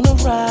girls wanna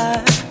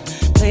ride.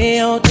 Play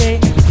all day,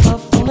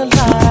 up on the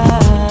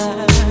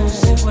line.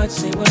 Say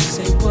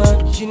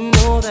what? You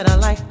know that I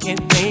like it,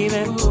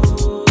 baby.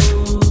 Ooh,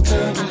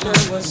 girl, you know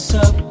what's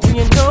up. And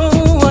you know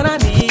what I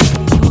need.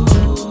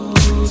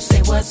 Ooh,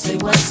 say what?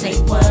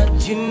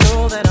 You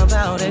know that I'm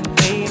about it,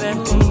 baby.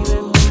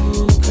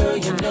 Ooh, girl,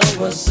 you know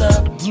what's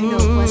up. You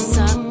know what's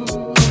up.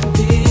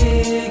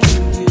 Big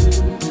in you,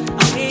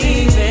 I'm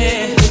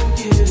baby.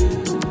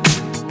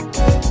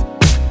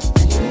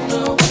 You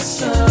know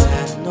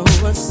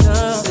what's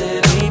up,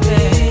 said I'm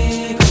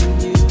big on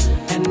you,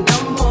 and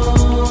I'm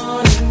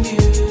wanting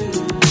you.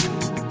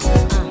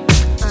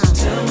 So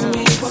tell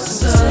me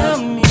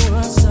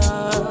what's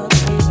up,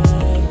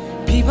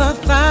 baby. Be my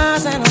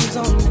thighs and I'm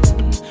zoning,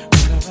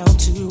 run around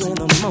 2 in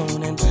the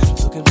morning,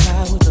 looking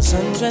fly with the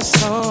sundress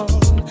on.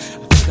 I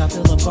think I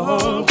feel a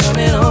bone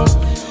coming on.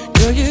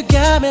 Girl, you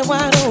got me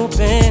wide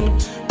open,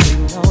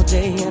 waiting all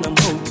day and I'm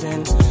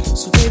hoping.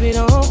 So baby,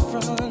 don't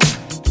run,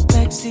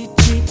 backseat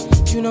Jeep,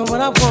 you know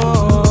what I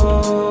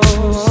want.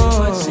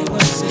 Say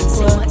what?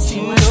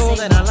 You know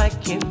that I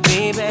like it,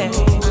 baby.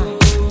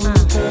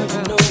 Girl,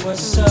 you know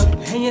what's up,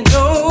 and you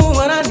know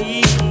what I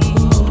need.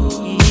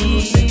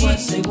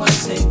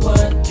 Say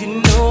what? You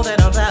know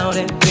that I'm about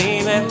it,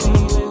 baby.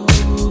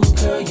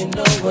 Girl, you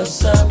know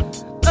what's up.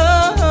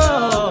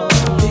 Oh,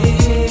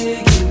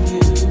 big in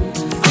you,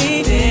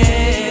 baby.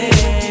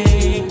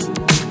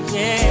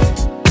 Yeah.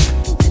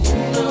 You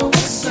know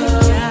what's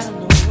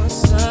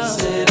up.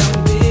 Said I'm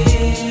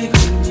big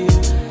on you,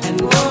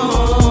 and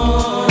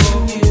on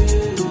you.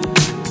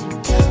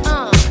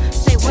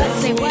 Say what?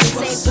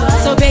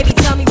 So baby,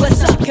 tell me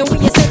what's up. Can we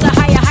ascend to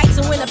higher heights,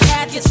 and when the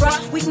path gets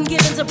rough, we can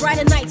give into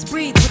brighter nights.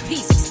 Breathe with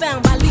peace,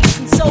 expound by leaps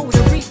and soul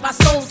to reap our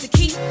souls to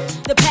keep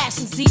the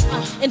passions deep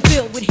and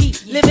filled with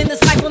heat. Living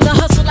this life on the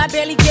hustle, I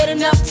barely get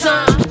enough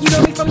time. You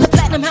know me from the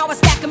platinum, how I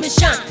stack 'em and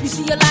shine. You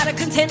see a lot of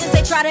contenders,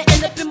 they try to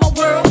end up in my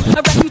world.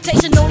 A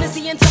reputation known as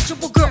the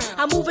untouchable girl.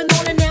 I'm moving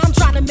on and now I'm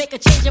trying to make a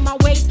change in my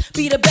ways.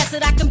 Be the best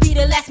that I can be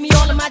to last me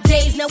all of my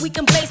days. Now we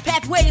can blaze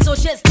pathways or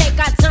just take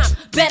our time.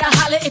 Better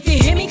holler if you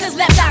hear me, cause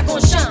left eye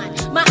gon' shine.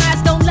 My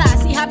eyes don't lie,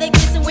 see how they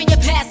glisten when you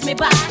pass pass me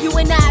by. You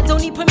and I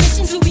don't need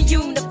permission to be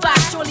unified.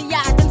 Surely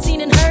I done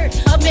seen and heard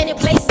of many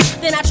places.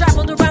 Then I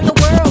traveled around the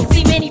world,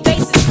 see many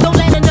faces. Don't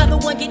let another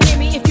one get near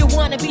me if you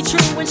wanna be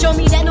true, and show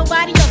me that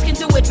nobody else can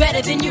do it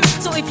better than you.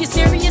 So if you're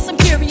serious, I'm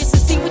curious to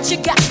see what you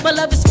got. My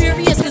love is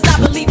furious, cause I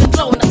believe in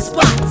blowing up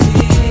spots.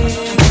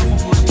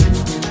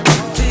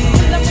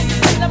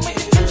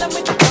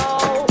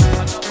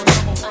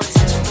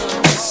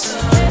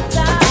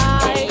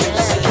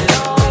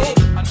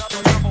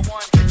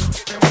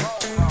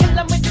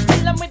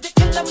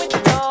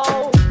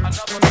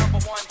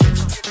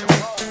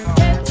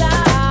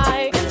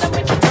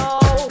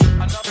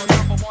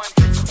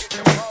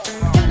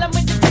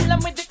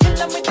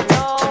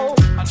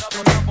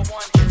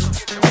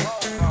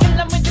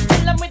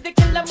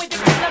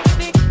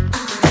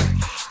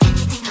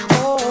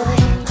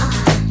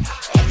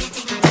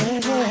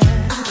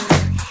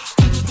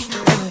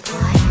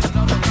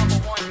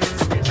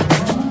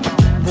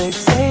 They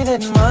say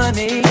that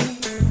money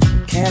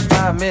can't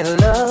buy me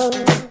love,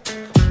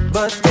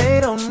 but they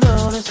don't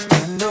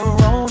understand the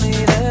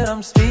Roni that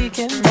I'm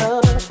speaking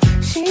of.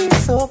 She's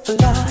so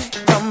fly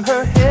from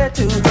her head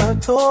to her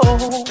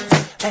toes,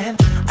 and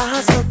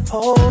I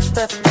suppose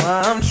that's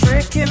why I'm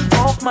tricking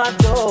off my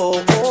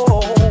dough.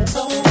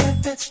 So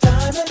if it's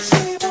diamond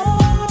she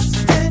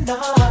wants, then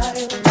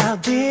I'll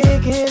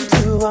dig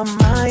into her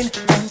mind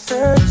and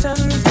search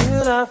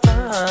until I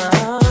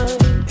find.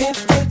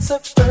 If it's a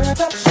bird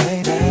that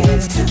she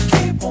needs to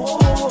keep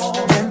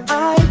warm, then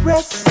I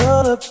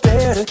wrestle a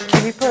bear to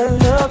keep her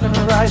loving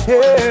right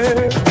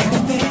here.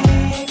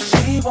 Anything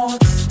she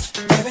wants,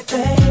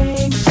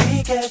 everything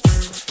she gets,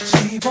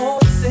 she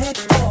wants it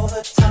all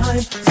the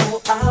time,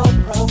 so I'll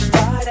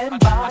provide and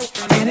buy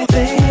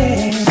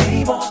anything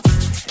she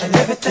wants and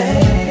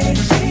everything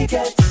she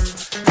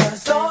gets,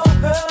 cause all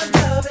her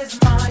love is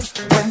mine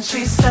when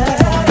she's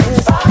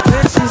satisfied,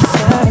 when she's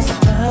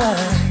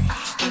satisfied.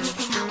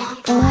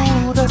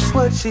 Ooh, that's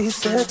what she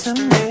said to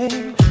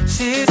me.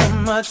 She's a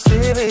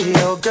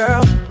material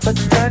girl, but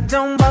that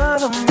don't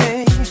bother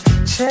me.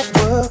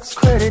 Checkbooks,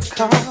 credit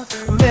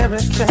cards,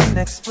 American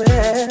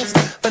Express.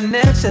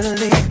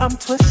 Financially, I'm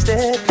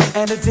twisted,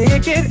 and to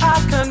dig it, I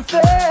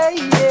confess.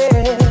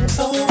 Yeah.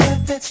 So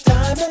if it's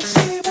diamond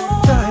she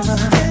wants,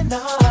 then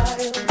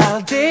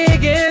I'll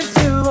dig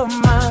into her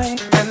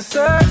mind and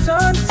search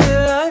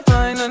until I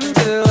find,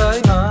 until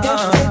I find.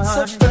 If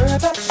it's a bird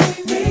that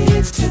she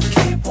needs to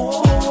keep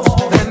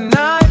warm, then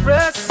I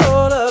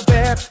wrestle a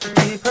bear to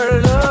keep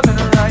her loving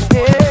right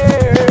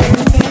here.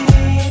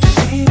 Anything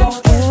she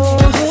wants.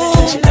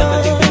 Did you ever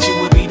think that you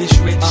would be this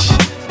rich?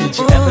 Did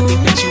you ever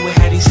think that you would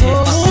have these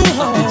hits?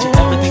 Did you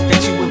ever think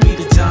that you would be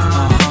the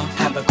dime?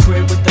 Have a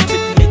crib with a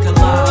 50-acre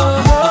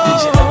lot? Did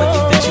you ever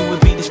think that you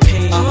would be this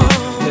paid?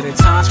 But at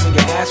times when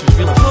your ass was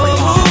real afraid.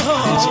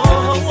 Did you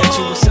ever think that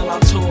you would sell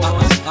out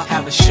tours?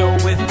 Have a show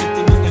with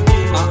 50 million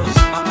views?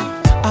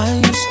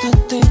 I used to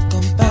think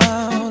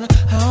about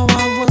how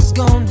I was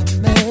gonna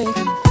make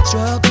it,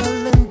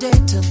 struggling day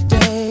to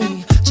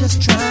day,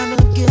 just trying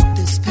to get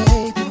this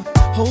paper,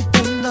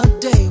 hoping the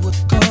day would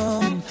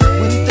come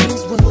when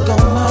things would go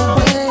my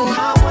way.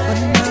 But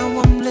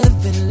now I'm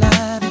living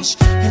lavish,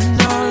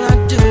 and all I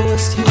do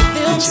is hear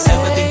them say. Did you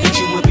ever think that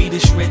you would be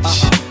this rich?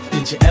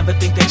 Did you ever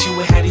think that you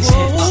would have these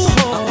hits?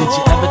 Did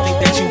you ever think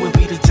that you would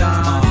be the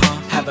dime?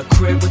 Have a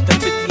crib with a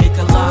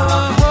 50-acre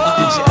lot?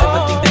 Did you ever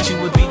think that you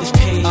would be this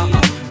paid?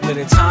 But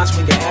at times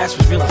when your ass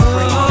was real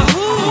afraid.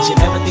 Did you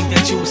ever think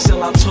that you would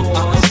sell out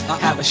tours?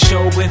 Have a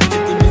show with 50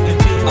 million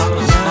views?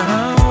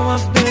 Now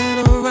I've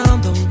been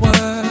around the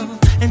world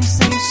and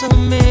seen so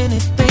many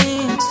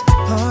things,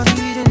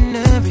 partied in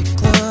every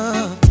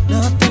club,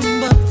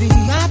 nothing but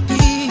VIP.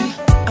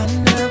 I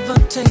never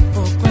take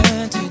for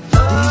granted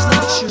these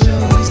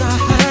luxuries I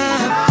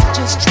have.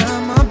 Just try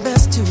my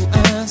best to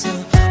answer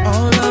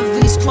all of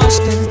these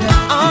questions that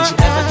I Did you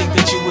ever think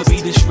that you would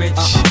be this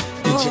rich?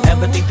 Did you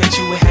ever think that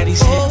you would have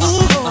these hits?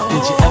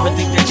 Did you ever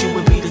think that you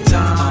would be the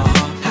dime?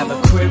 Have a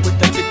crib with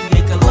a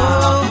 50-acre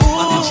lot?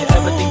 Did you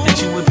ever think that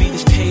you would be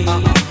this paid?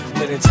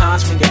 But at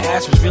times when your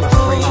ass was real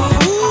afraid.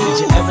 Did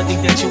you ever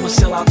think that you would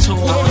sell out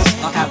tours?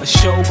 Have a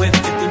show with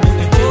 50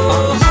 million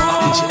views?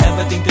 Did you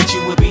ever think that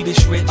you would be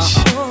this rich?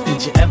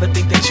 Did you ever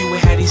think that you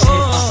would have these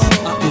hits?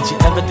 Did you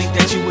ever think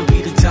that you would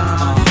be the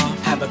dime?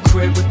 Have a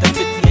crib with a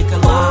 50-acre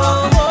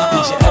lot?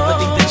 Did you ever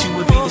think that you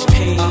would be this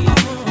paid?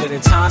 But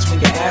at times when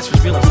your ass was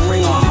real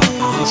afraid.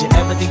 Did you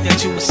ever think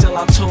that you would sell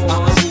out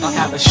tours?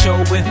 Have a show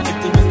with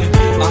 50 million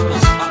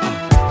views?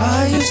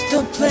 I used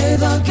to play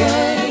the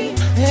game,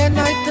 at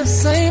night the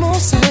same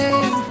old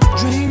same,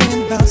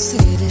 dreaming about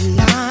city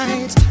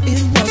lights.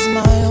 It was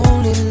my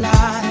only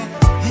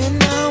life, and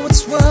now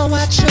it's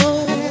worldwide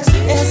shows,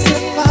 as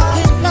if I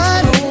hit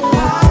my own.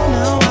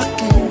 Now I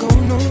can't go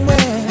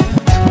nowhere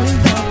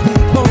without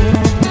people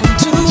wanting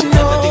to know. Did you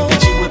ever think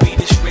that you would be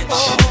this rich?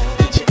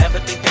 Did you ever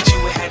think that you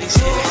would have these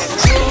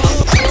hits?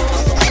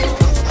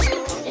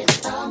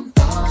 If I'm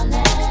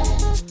falling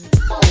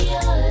for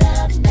your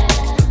love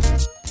now,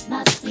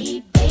 my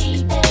sweet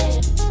baby,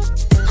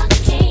 I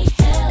can't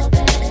help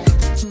it.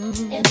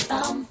 If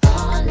I'm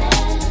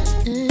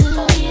falling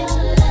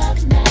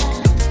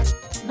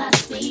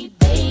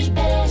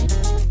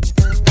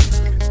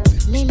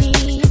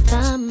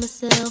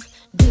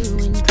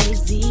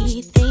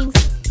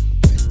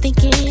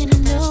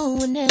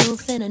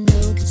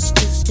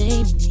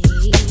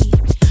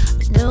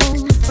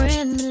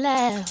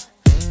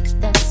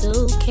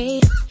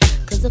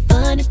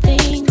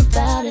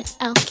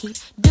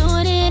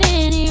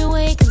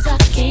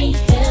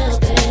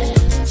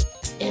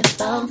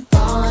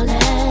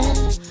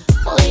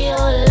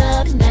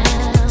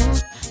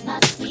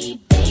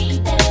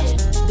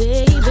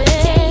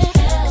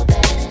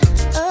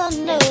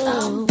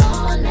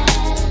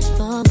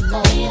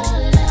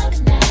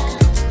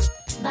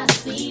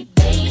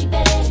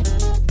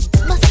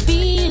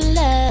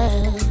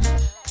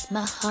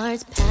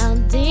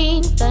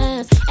counting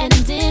fast,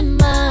 and in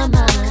my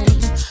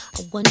mind,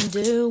 I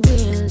wonder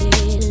will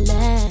it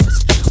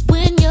last?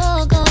 When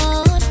you're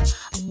gone,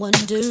 I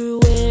wonder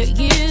where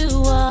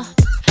you are.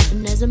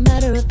 And as a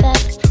matter of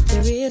fact,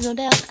 there is no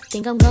doubt, I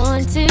think I'm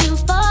going too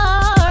far.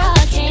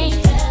 I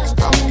can't help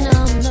it.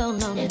 Oh no,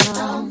 if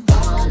I'm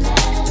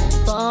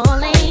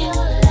falling.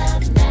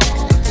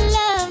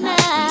 Love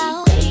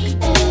now.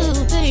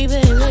 Ooh, baby.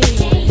 I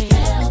can't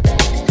help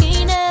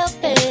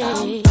it.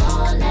 I'm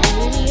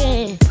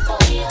falling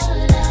for your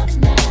love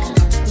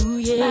now. Ooh,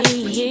 yeah.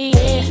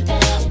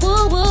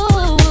 Woo, woo,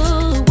 woo,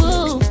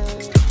 woo.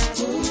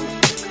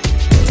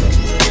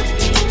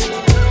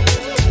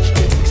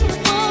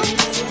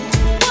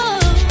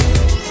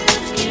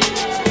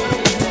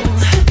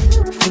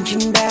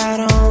 Thinking about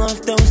all of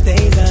those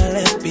days I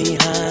left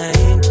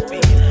behind.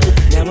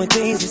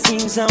 Nowadays it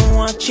seems I'm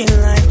watching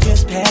life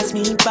just pass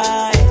me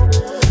by.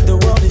 The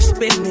world is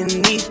spinning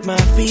beneath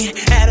my feet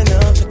at an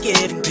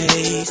unforgiving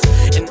pace,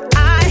 and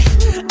I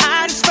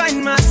just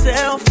find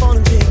myself on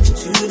addicted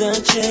to the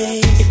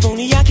chase. If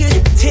only I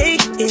could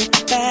take it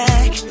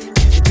back,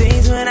 the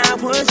days when I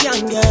was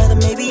younger, then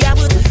maybe I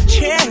would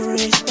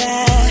cherish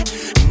that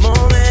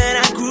moment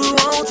I grew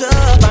older.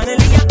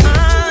 Finally I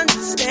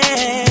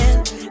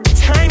understand,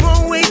 time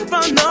won't wait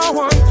for no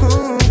one.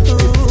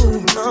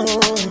 No,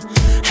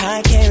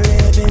 I can't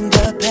live in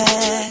the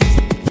past.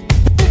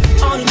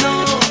 On and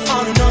on,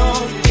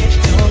 it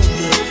don't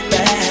look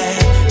back.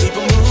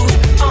 People move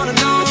on and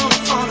on,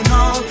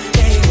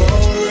 they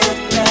won't look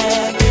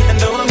back. And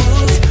though I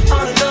move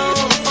on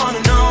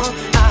and on,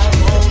 I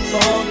won't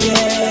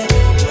forget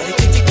what it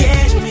took to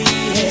get me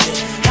here,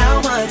 how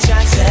much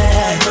I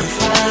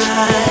sacrificed.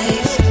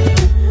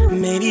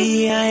 Maybe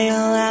I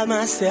allowed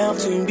myself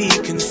to be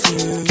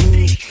consumed.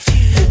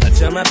 I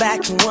turned my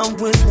back on what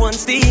was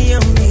once the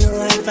only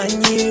life I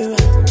knew.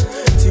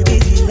 Too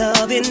busy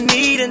loving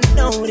me to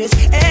notice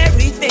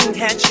everything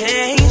had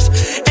changed,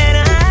 and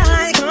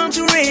I come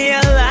to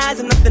realize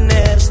that nothing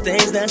ever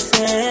stays the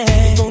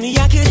same. If only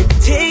I could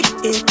take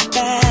it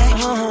back,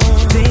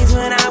 days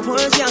when I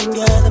was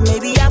younger, then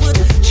maybe I would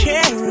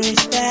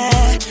cherish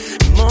that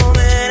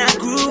moment I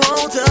grew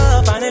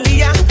older.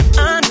 Finally I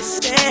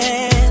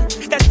understand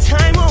that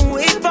time won't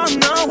wait for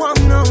no one.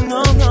 No.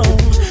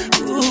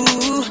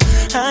 Ooh,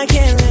 I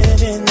can't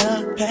live in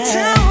the past.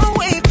 Time won't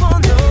wait for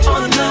no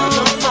one.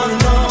 On,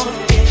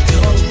 it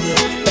don't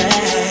look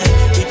back.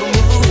 People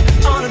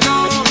move on and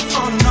on,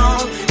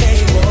 they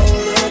won't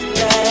look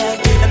back.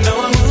 And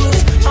though I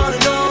move on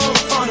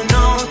and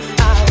on,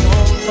 I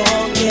won't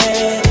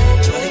forget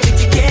what it took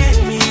to get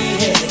me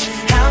here,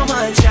 how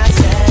much I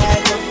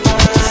sacrificed.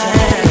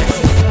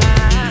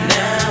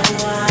 Now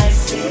I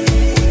see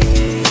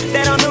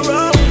that on the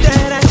road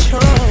that I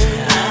chose,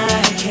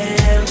 I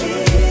can't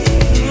live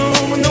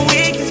when the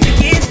weakness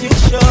begins to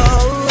show.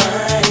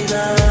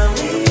 Finally,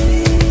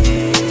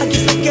 I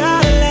guess I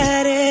gotta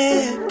let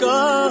it go.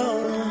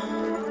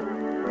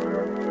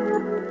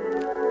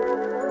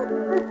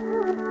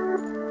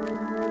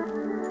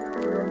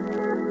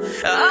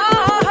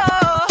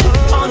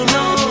 On and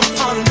on,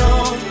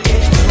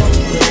 it don't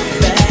look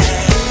back.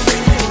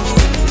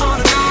 On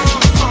and on,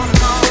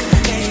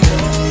 they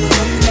won't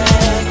look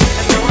back.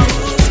 And though I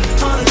move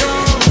on and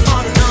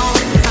on,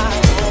 I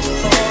won't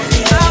forget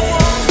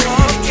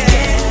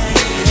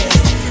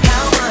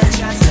how much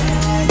I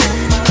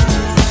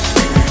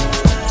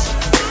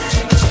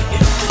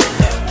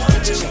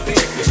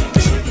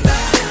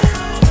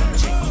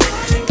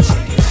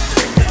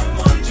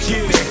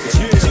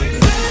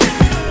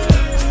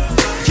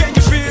Can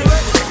you feel it? Can you feel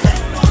it?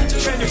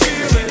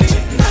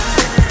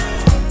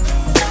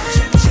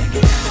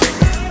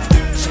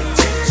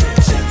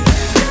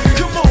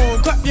 Come on,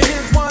 clap your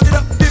hands, wind it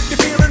up if you're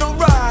feeling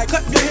alright.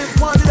 Clap your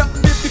hands, wind it up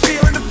if you're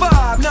feeling the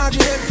vibe. Nod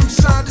your head from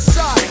side to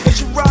side as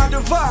you ride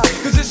the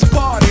vibe, cause it's a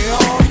party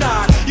all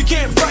night. You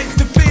can't fight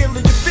the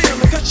feeling you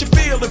feel it, cause you're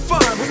feeling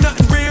fine with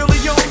nothing really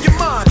on your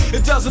mind.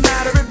 It doesn't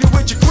matter if you're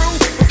with your crew,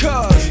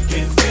 because you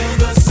can feel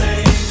the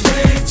same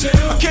way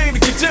too. I came to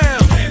get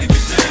down.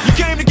 You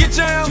came to get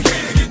down.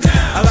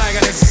 I like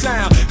how that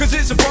sound, cause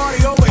it's a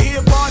party over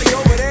here, party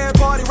over there,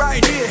 party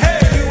right here.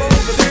 Hey, you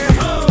over there.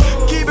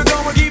 Keep it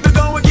going, keep it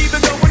going, keep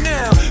it going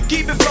now.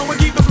 Keep it flowing,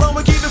 keep it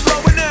flowing, keep it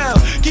flowing now.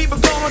 Keep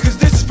it going, cause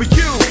this is for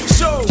you.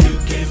 So you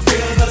can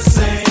feel the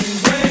same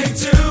way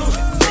too.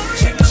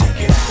 Check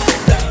it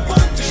out. That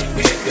one, two,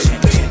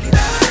 check it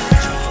out.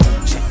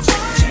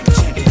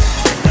 Check it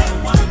out. That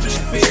one, two,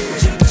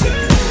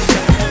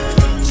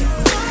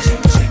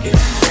 check it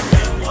out.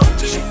 That one,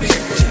 two, check it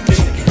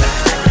out.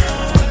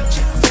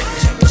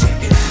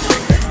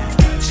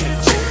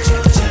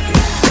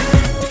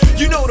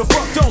 You know the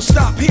buck don't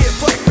stop here,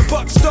 but the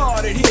buck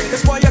started here.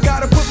 That's why I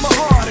gotta put my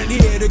heart in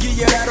here to give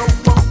you that old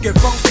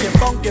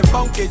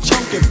funky,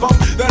 chunky funk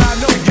that I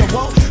know you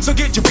want. So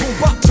get your boom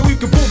box so we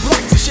can boom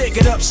blocks and shake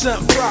it up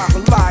something proper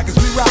like, cause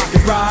we rock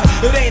and ride.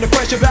 It ain't a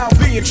question about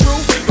being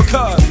true,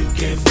 because you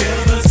can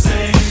feel the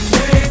same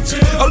way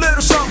too. A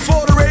little something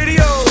for the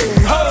radio,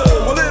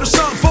 ho, a little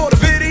something for the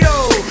video,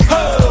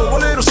 ho, a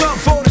little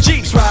something for the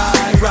Jeeps ride.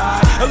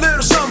 A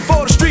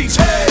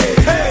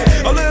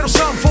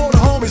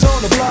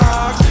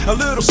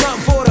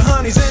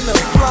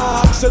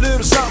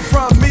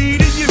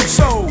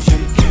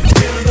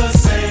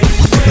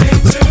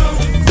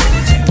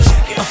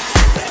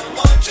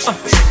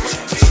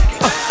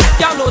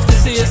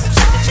is.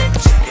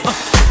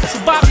 So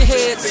bob your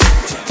heads.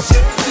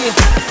 Yeah.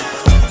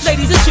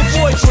 Ladies, it's your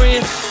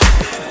boyfriend.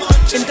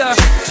 And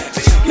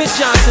Miss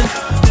Johnson.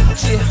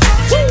 Yeah.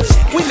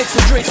 Woo. We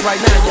mixing drinks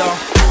right now, y'all.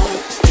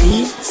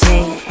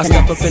 I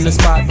step up in the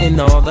spot and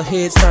all the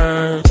heads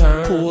turn.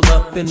 Pull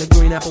up in the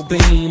green apple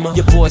beam.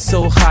 Your boy's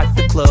so hot,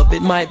 the club,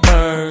 it might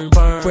burn.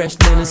 Fresh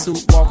linen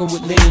suit, walking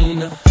with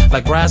lean.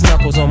 Like brass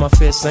knuckles on my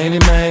fists, ain't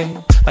it,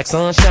 man? Like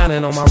sun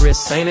shining on my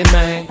wrist, ain't it,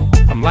 man?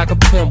 I'm like a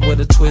pimp with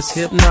a twist,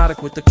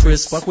 hypnotic with the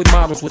crisp. Fuck with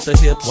models with the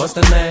hips, what's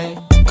the name?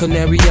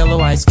 Canary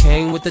yellow ice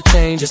came with the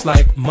chain. Just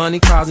like money,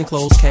 cars, and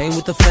clothes came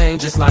with the fame.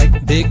 Just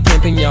like big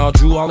pimpin', y'all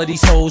drew all of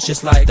these hoes.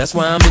 Just like, that's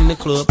why I'm in the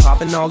club,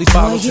 popping all these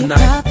bottles tonight.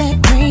 You got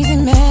that crazy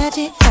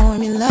magic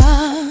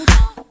formula,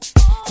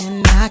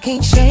 and I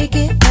can't shake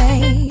it,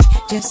 babe.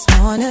 Just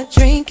wanna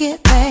drink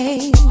it,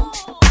 babe.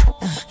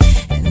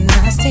 And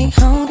I stay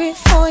hungry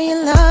for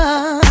your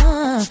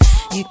love.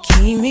 You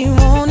keep me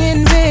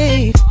wanting,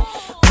 babe.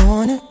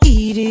 Wanna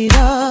eat it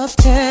up,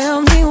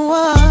 tell me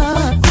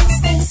what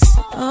is this?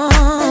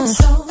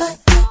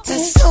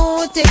 That's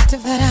so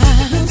addictive that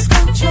I lose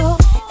control.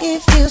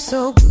 It feels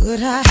so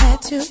good, I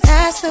had to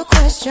ask the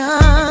question.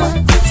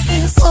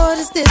 What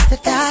is this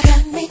that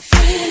got me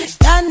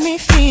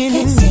feeling?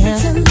 Can't seem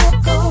to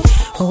let go.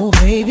 Oh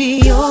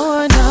baby,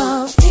 your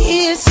love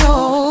is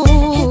so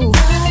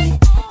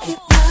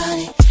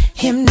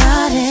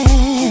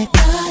hypnotic,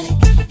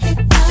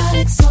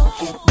 so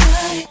hypnotic.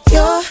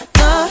 Your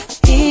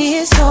love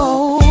is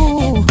so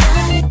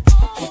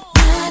hypnotic,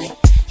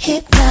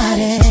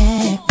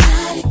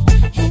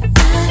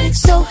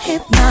 so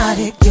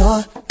hypnotic.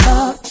 Your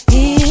love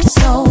is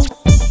so,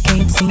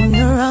 can't seem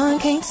to run,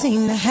 can't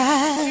seem to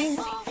hide.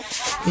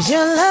 'Cause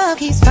your love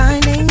keeps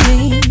finding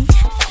me.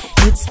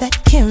 It's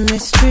that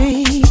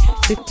chemistry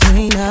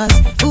between us.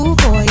 Ooh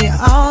boy,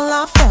 you're all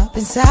off up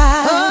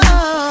inside.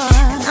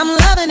 And I'm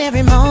loving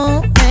every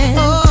moment.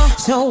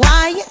 So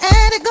why you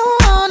at it? Go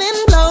on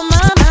and blow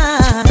my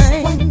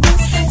mind.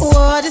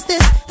 What is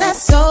this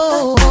that's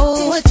so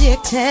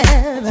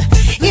addictive?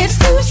 It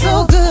feels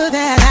so good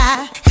that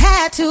I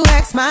had to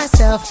ask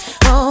myself,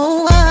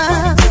 oh,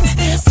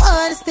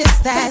 what is this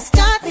that's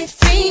got me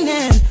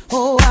feeling?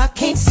 Oh, I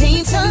can't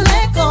seem to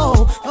let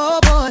go. Oh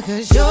boy,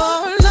 'cause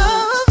your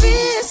love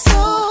is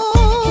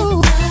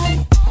so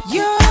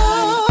your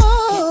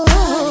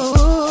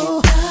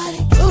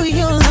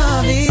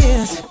love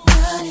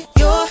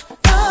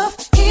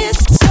is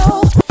so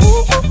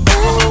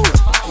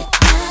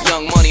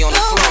Young Money on the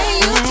floor.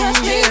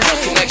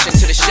 Connection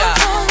to the shop.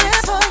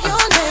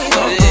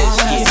 What it is?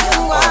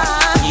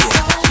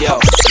 Yeah. Yo,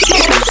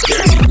 it's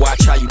dirty.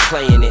 Watch how you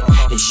playing it.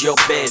 It's your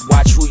bed.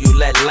 Watch who you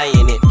let lay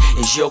in it.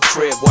 It's your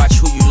crib. Watch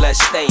who you let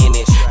stay in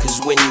it. 'Cause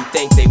when you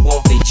think they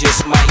won't, they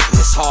just might. And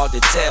it's hard to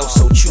tell,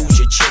 so choose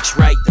your chicks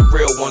right. The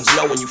real ones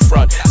know when you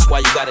front. That's why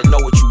you gotta know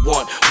what you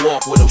want.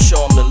 Walk with them,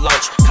 show them the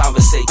lunch.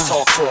 Conversate,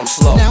 talk to them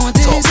slow.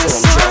 Nowadays Talk to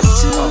it's them hard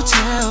to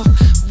tell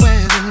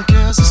where them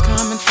girls is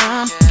coming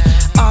from.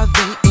 Are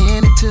they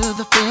in it to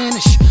the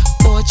finish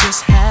or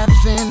just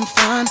having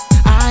fun?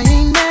 I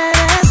ain't mad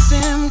at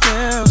them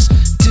girls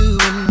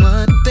doing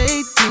what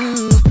they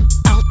do,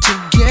 out to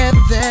get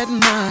that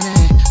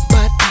money,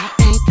 but I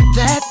ain't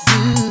that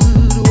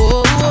dude.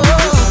 Whoa.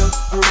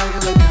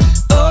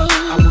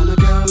 I want a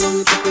girl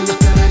who's looking up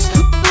the nice. I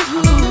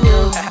want a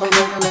girl,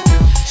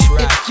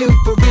 if you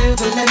for real,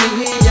 then let me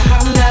hear you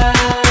holler.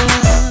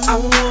 I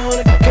want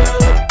a girl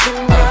who can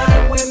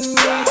ride with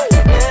me,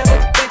 never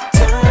be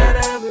tired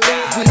of me.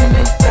 With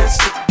me, that's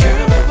the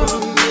girl for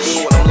me. That's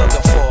what I'm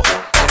looking for.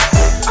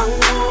 I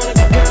want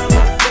a girl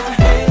who can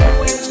hang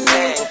with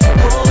me,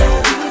 wanna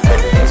do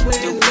things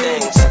with me.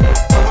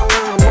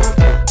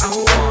 I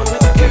want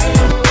a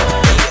girl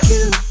like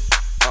you.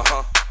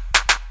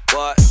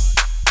 What?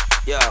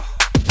 Yo,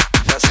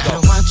 let's go.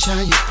 Gotta watch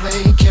how you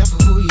play, careful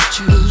who you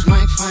choose.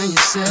 Might find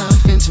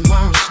yourself in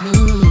tomorrow's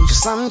news.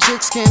 'Cause some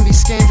chicks can be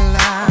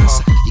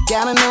scandalized. You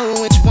gotta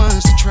know which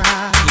ones to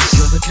try.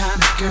 You're the kind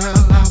of girl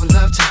I would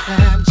love to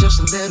have. Just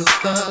a little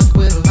thug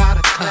with a lot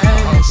of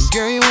class.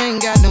 Girl, you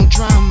ain't got no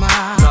drama.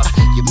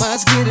 You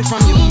must get it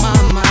from your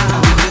mama.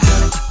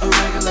 A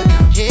regular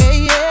girl. Yeah,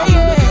 yeah,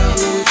 yeah.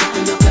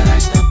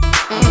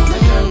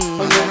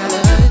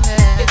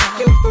 If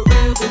you're for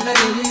real, then let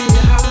me hear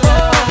you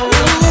holler.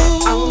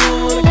 I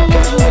want a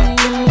girl who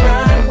can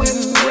ride with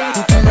me,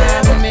 who can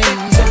ride with me,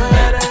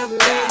 tired of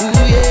me. Ooh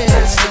yeah,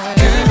 that's the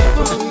girl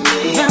for me.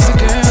 That's the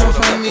girl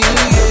for me.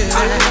 Yeah.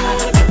 I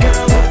want a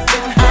girl who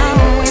can hang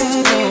with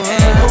me,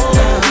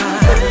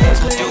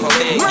 Do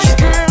things. my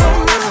girl,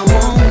 my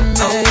woman.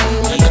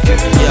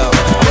 Yo,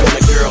 I want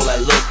a girl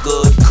that look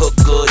good, cook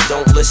good,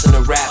 don't listen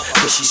to rap,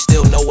 but she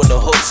still know when the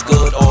hook's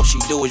good. All she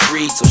do is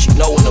read, so she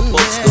know when the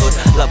book's good.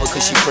 Love her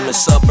 'cause she from the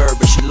suburb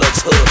and she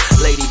looks hood.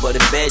 Lady, but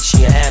in bed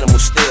she an animal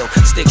still.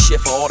 Stick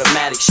shift for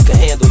automatic, she can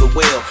handle the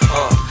wheel.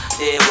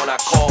 There when I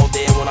call,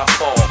 there when I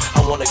fall.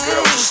 I want a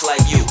girl just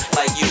like you,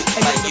 like you,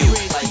 like you,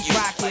 like you.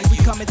 We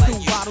coming through,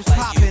 bottles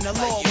popping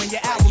along when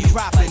your album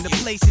dropping. The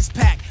place is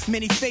packed.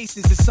 Many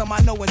faces, and some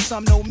I know and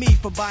some know me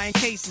for buying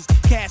cases.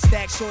 Cash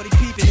stack, shorty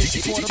peeping,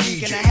 it's Puerto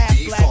Rican and a half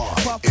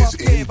black. Puff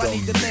bib, I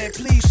need the lead,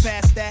 please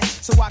pass that.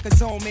 So I can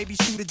zone, maybe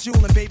shoot a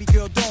jewel and baby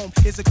girl dome.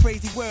 It's a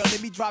crazy world,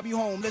 let me drop you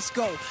home, let's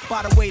go.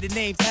 By the way, the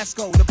name's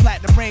Esco, the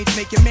platinum range,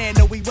 make your man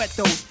know we wet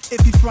those.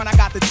 If you front, I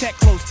got the tech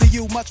close. To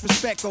you, much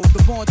respect goes,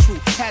 the born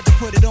truth. Had to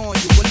put it on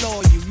you,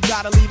 allure you. You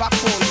gotta leave, I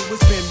call you,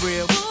 it's been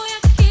real.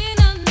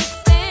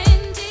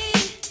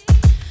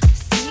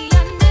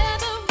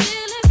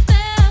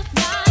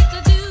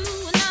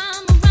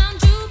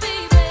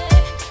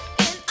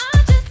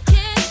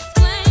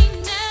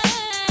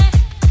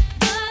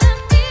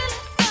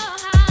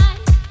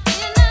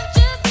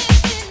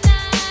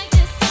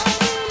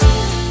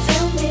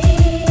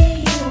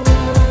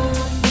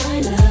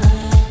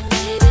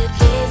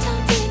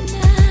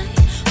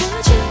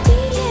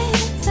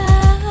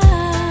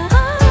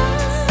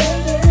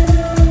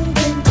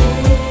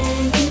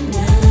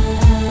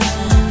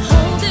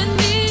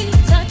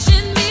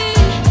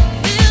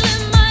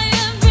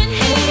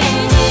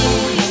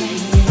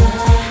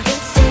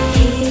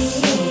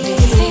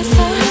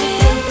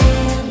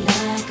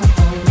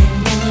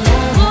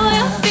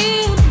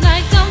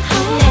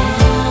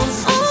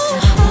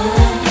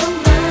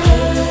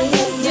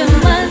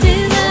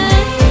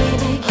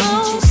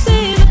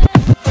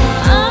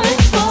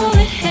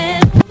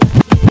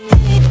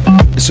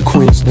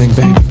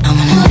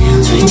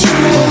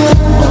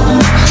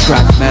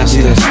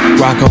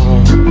 Rock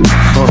on.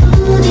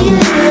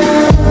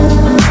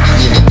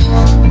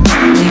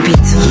 We be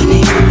doing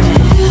it.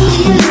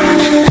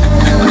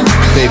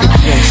 Baby,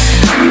 yes.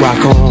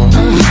 Rock on.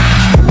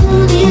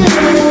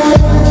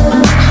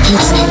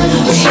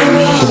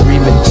 The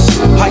remix.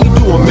 How you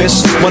doing,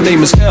 miss? My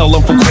name is L,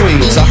 I'm from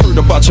Queens. I heard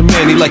about your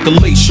man, he like the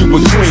late shoe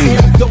with green.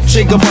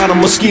 Dolce Gabbana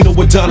Moschino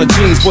with Donna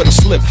jeans, but he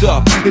slipped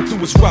up and threw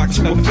his rock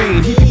to a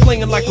fiend. He be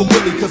playing like a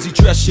willy cause he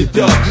dressed shit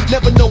up,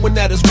 never knowing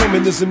that his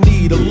woman is in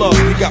need of love.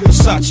 He got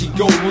Versace,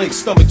 gold link,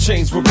 stomach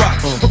chains with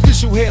rocks.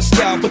 Official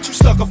hairstyle, but you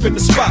stuck up in the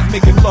spot,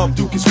 making love,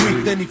 Duke is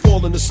weak, then he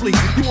falling asleep.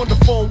 You on the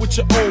phone with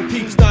your old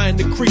peeps, dying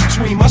to creep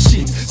between my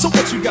sheets. So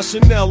what, you got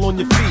Chanel on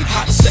your feet,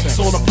 hot sex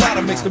on a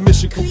platter makes the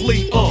mission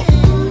complete. I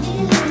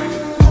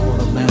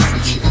wanna laugh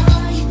with you,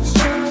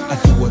 I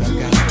do what I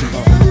gotta do. I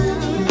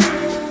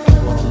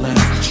wanna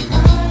laugh with you, I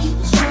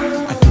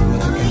do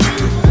what I gotta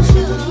do.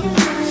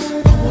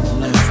 I wanna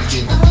laugh with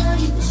you,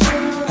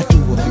 I do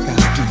what I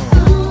gotta do.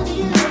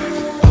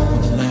 I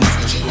wanna laugh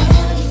with you,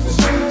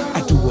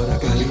 I do what I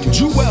gotta do.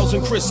 Jewels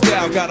and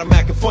Cristal got a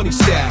Mac and funny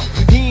style.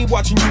 He ain't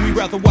watching you, he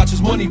rather watch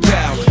his money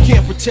pal.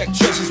 Can't protect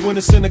treasures when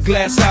it's in a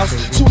glass house.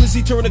 Soon as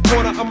he turn the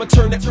corner, I'ma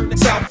turn that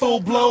out full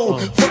blown.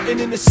 Frontin'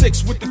 in the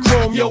 6 with the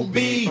chrome, yo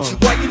B.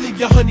 Why you leave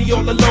your honey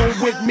all alone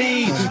with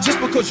me? Just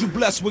because you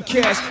blessed with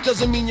cash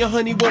doesn't mean your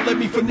honey won't let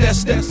me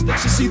finesse that.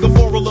 You see, the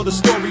moral of the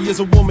story is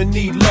a woman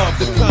need love,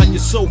 the kind your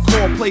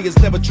so-called players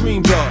never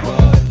dreamed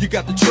of. You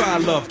got to try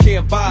love,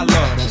 can't buy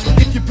love.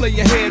 If you play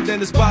your hand,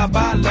 then it's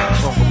bye-bye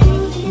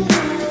love.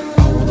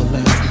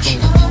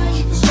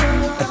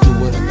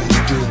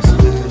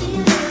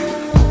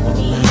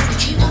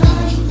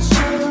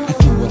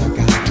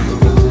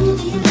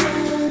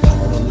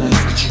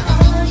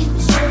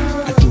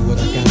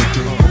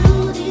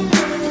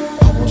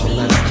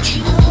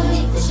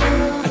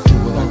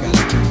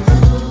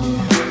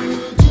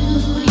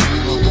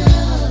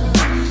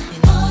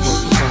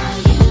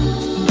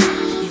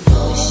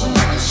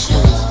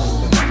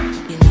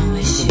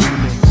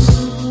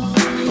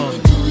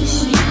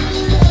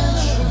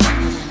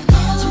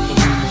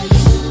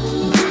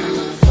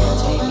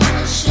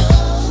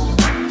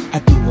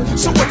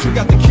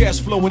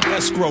 Flowing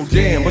escrow,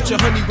 damn, but your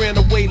honey ran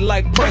away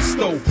like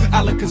presto,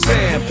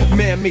 alakazam.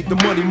 Man made the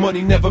money,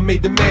 money never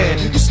made the man.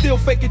 You still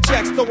faking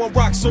jacks, throwing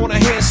rocks on a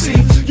hand. See,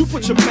 you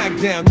put your Mac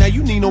down, now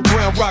you need no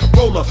brown rock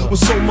roller with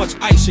so much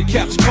ice your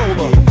cap's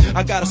polar.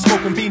 I got a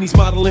smoking beanies,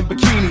 modeling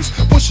bikinis,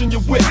 pushing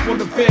your whip on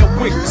the Van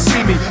Wick to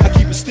see me. I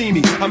keep it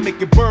steamy, I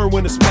make it burn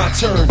when it's my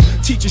turn.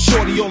 Teach a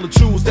shorty all the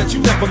jewels that you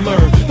never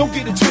learned. Don't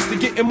get it twisted,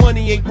 getting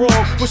money ain't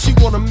wrong, but she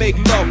wanna make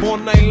love all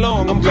night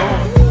long. I'm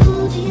gone.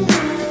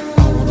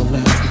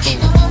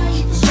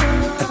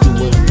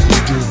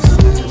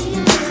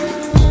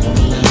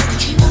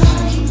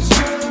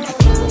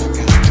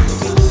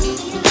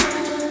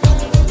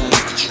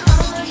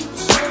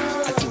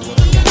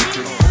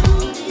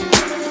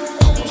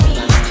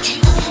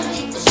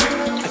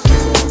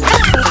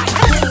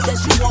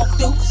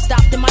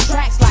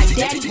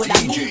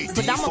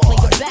 But I'ma play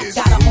it back.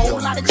 Got a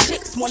whole lot of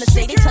chicks wanna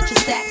say they touch your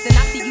stacks, and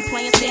I see you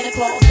playing Santa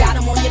Claus. Got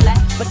them on your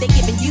lap, but they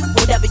giving you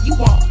whatever you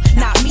want.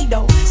 Not me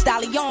though.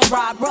 Stallion,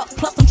 ride rough.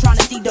 Plus I'm trying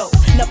to see dough.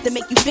 Enough to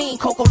make you fiend.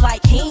 Coco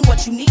like he ain't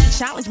what you need.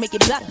 Challenge, make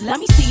it better. Let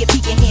me see if he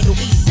can handle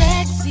E.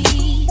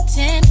 Sexy,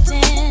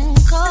 tempting,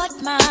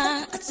 caught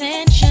my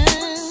attention.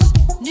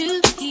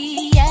 Knew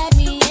he had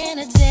me in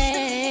a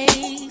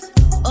daze.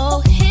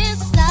 Oh, his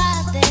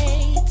eyes,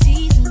 they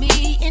tease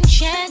me,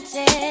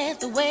 enchanted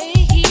the way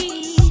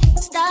he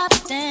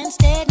stopped and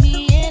stared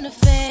me in the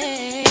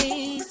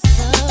face.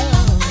 So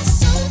as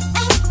soon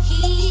as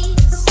he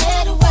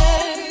said a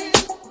word,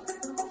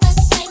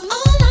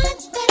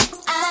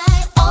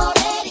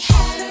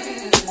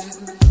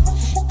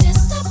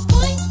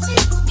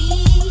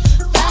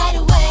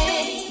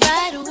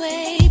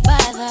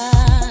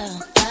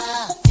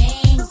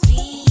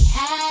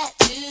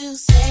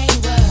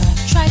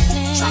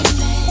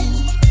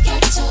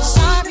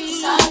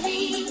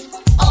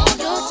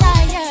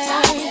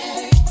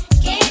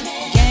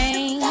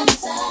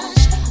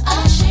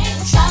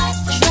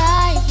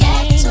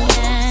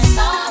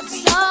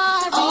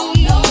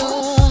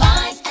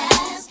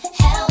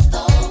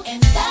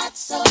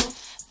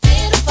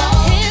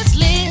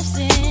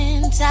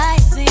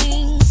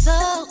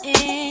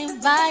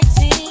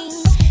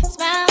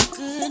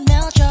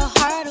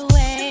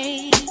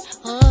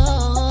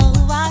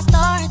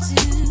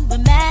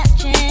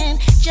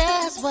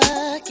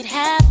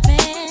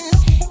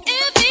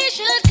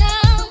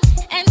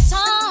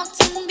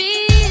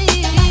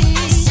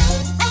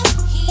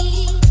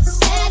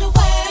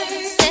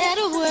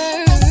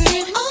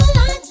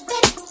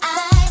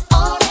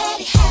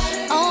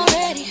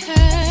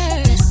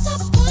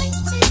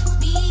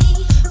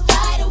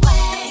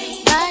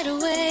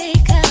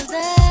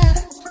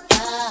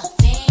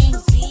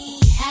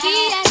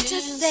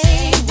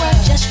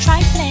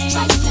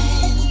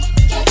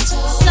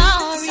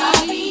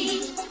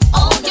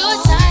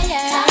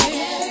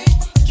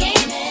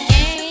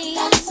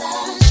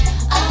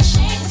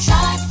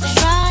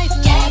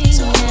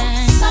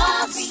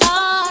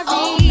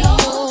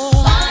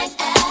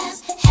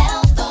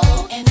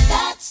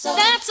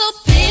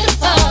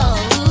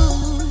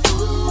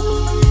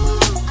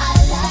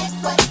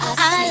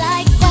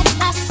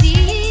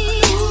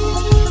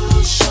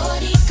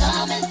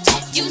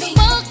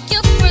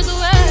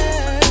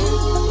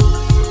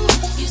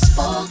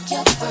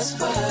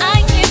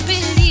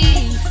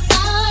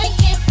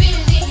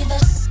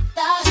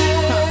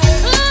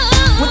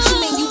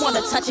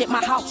 touch at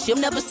my house. You'll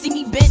never see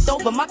me bent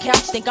over my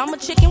couch. Think I'm a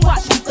chicken,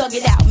 watch me thug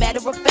it out.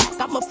 Matter of fact,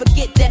 I'ma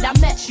forget that I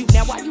met you.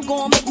 Now why you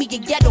gon' make me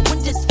get ghetto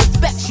and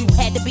disrespect you?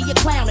 Had to be a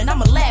clown and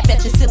I'ma laugh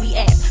at your silly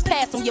ass.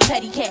 Pass on your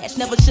petty cash.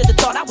 Never should've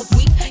thought I was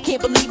weak.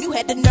 Can't believe you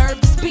had the nerve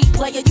to speak.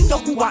 Player, you know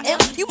who I am.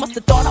 You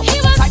must've thought I was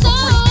some type of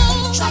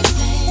freak.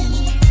 Sorry.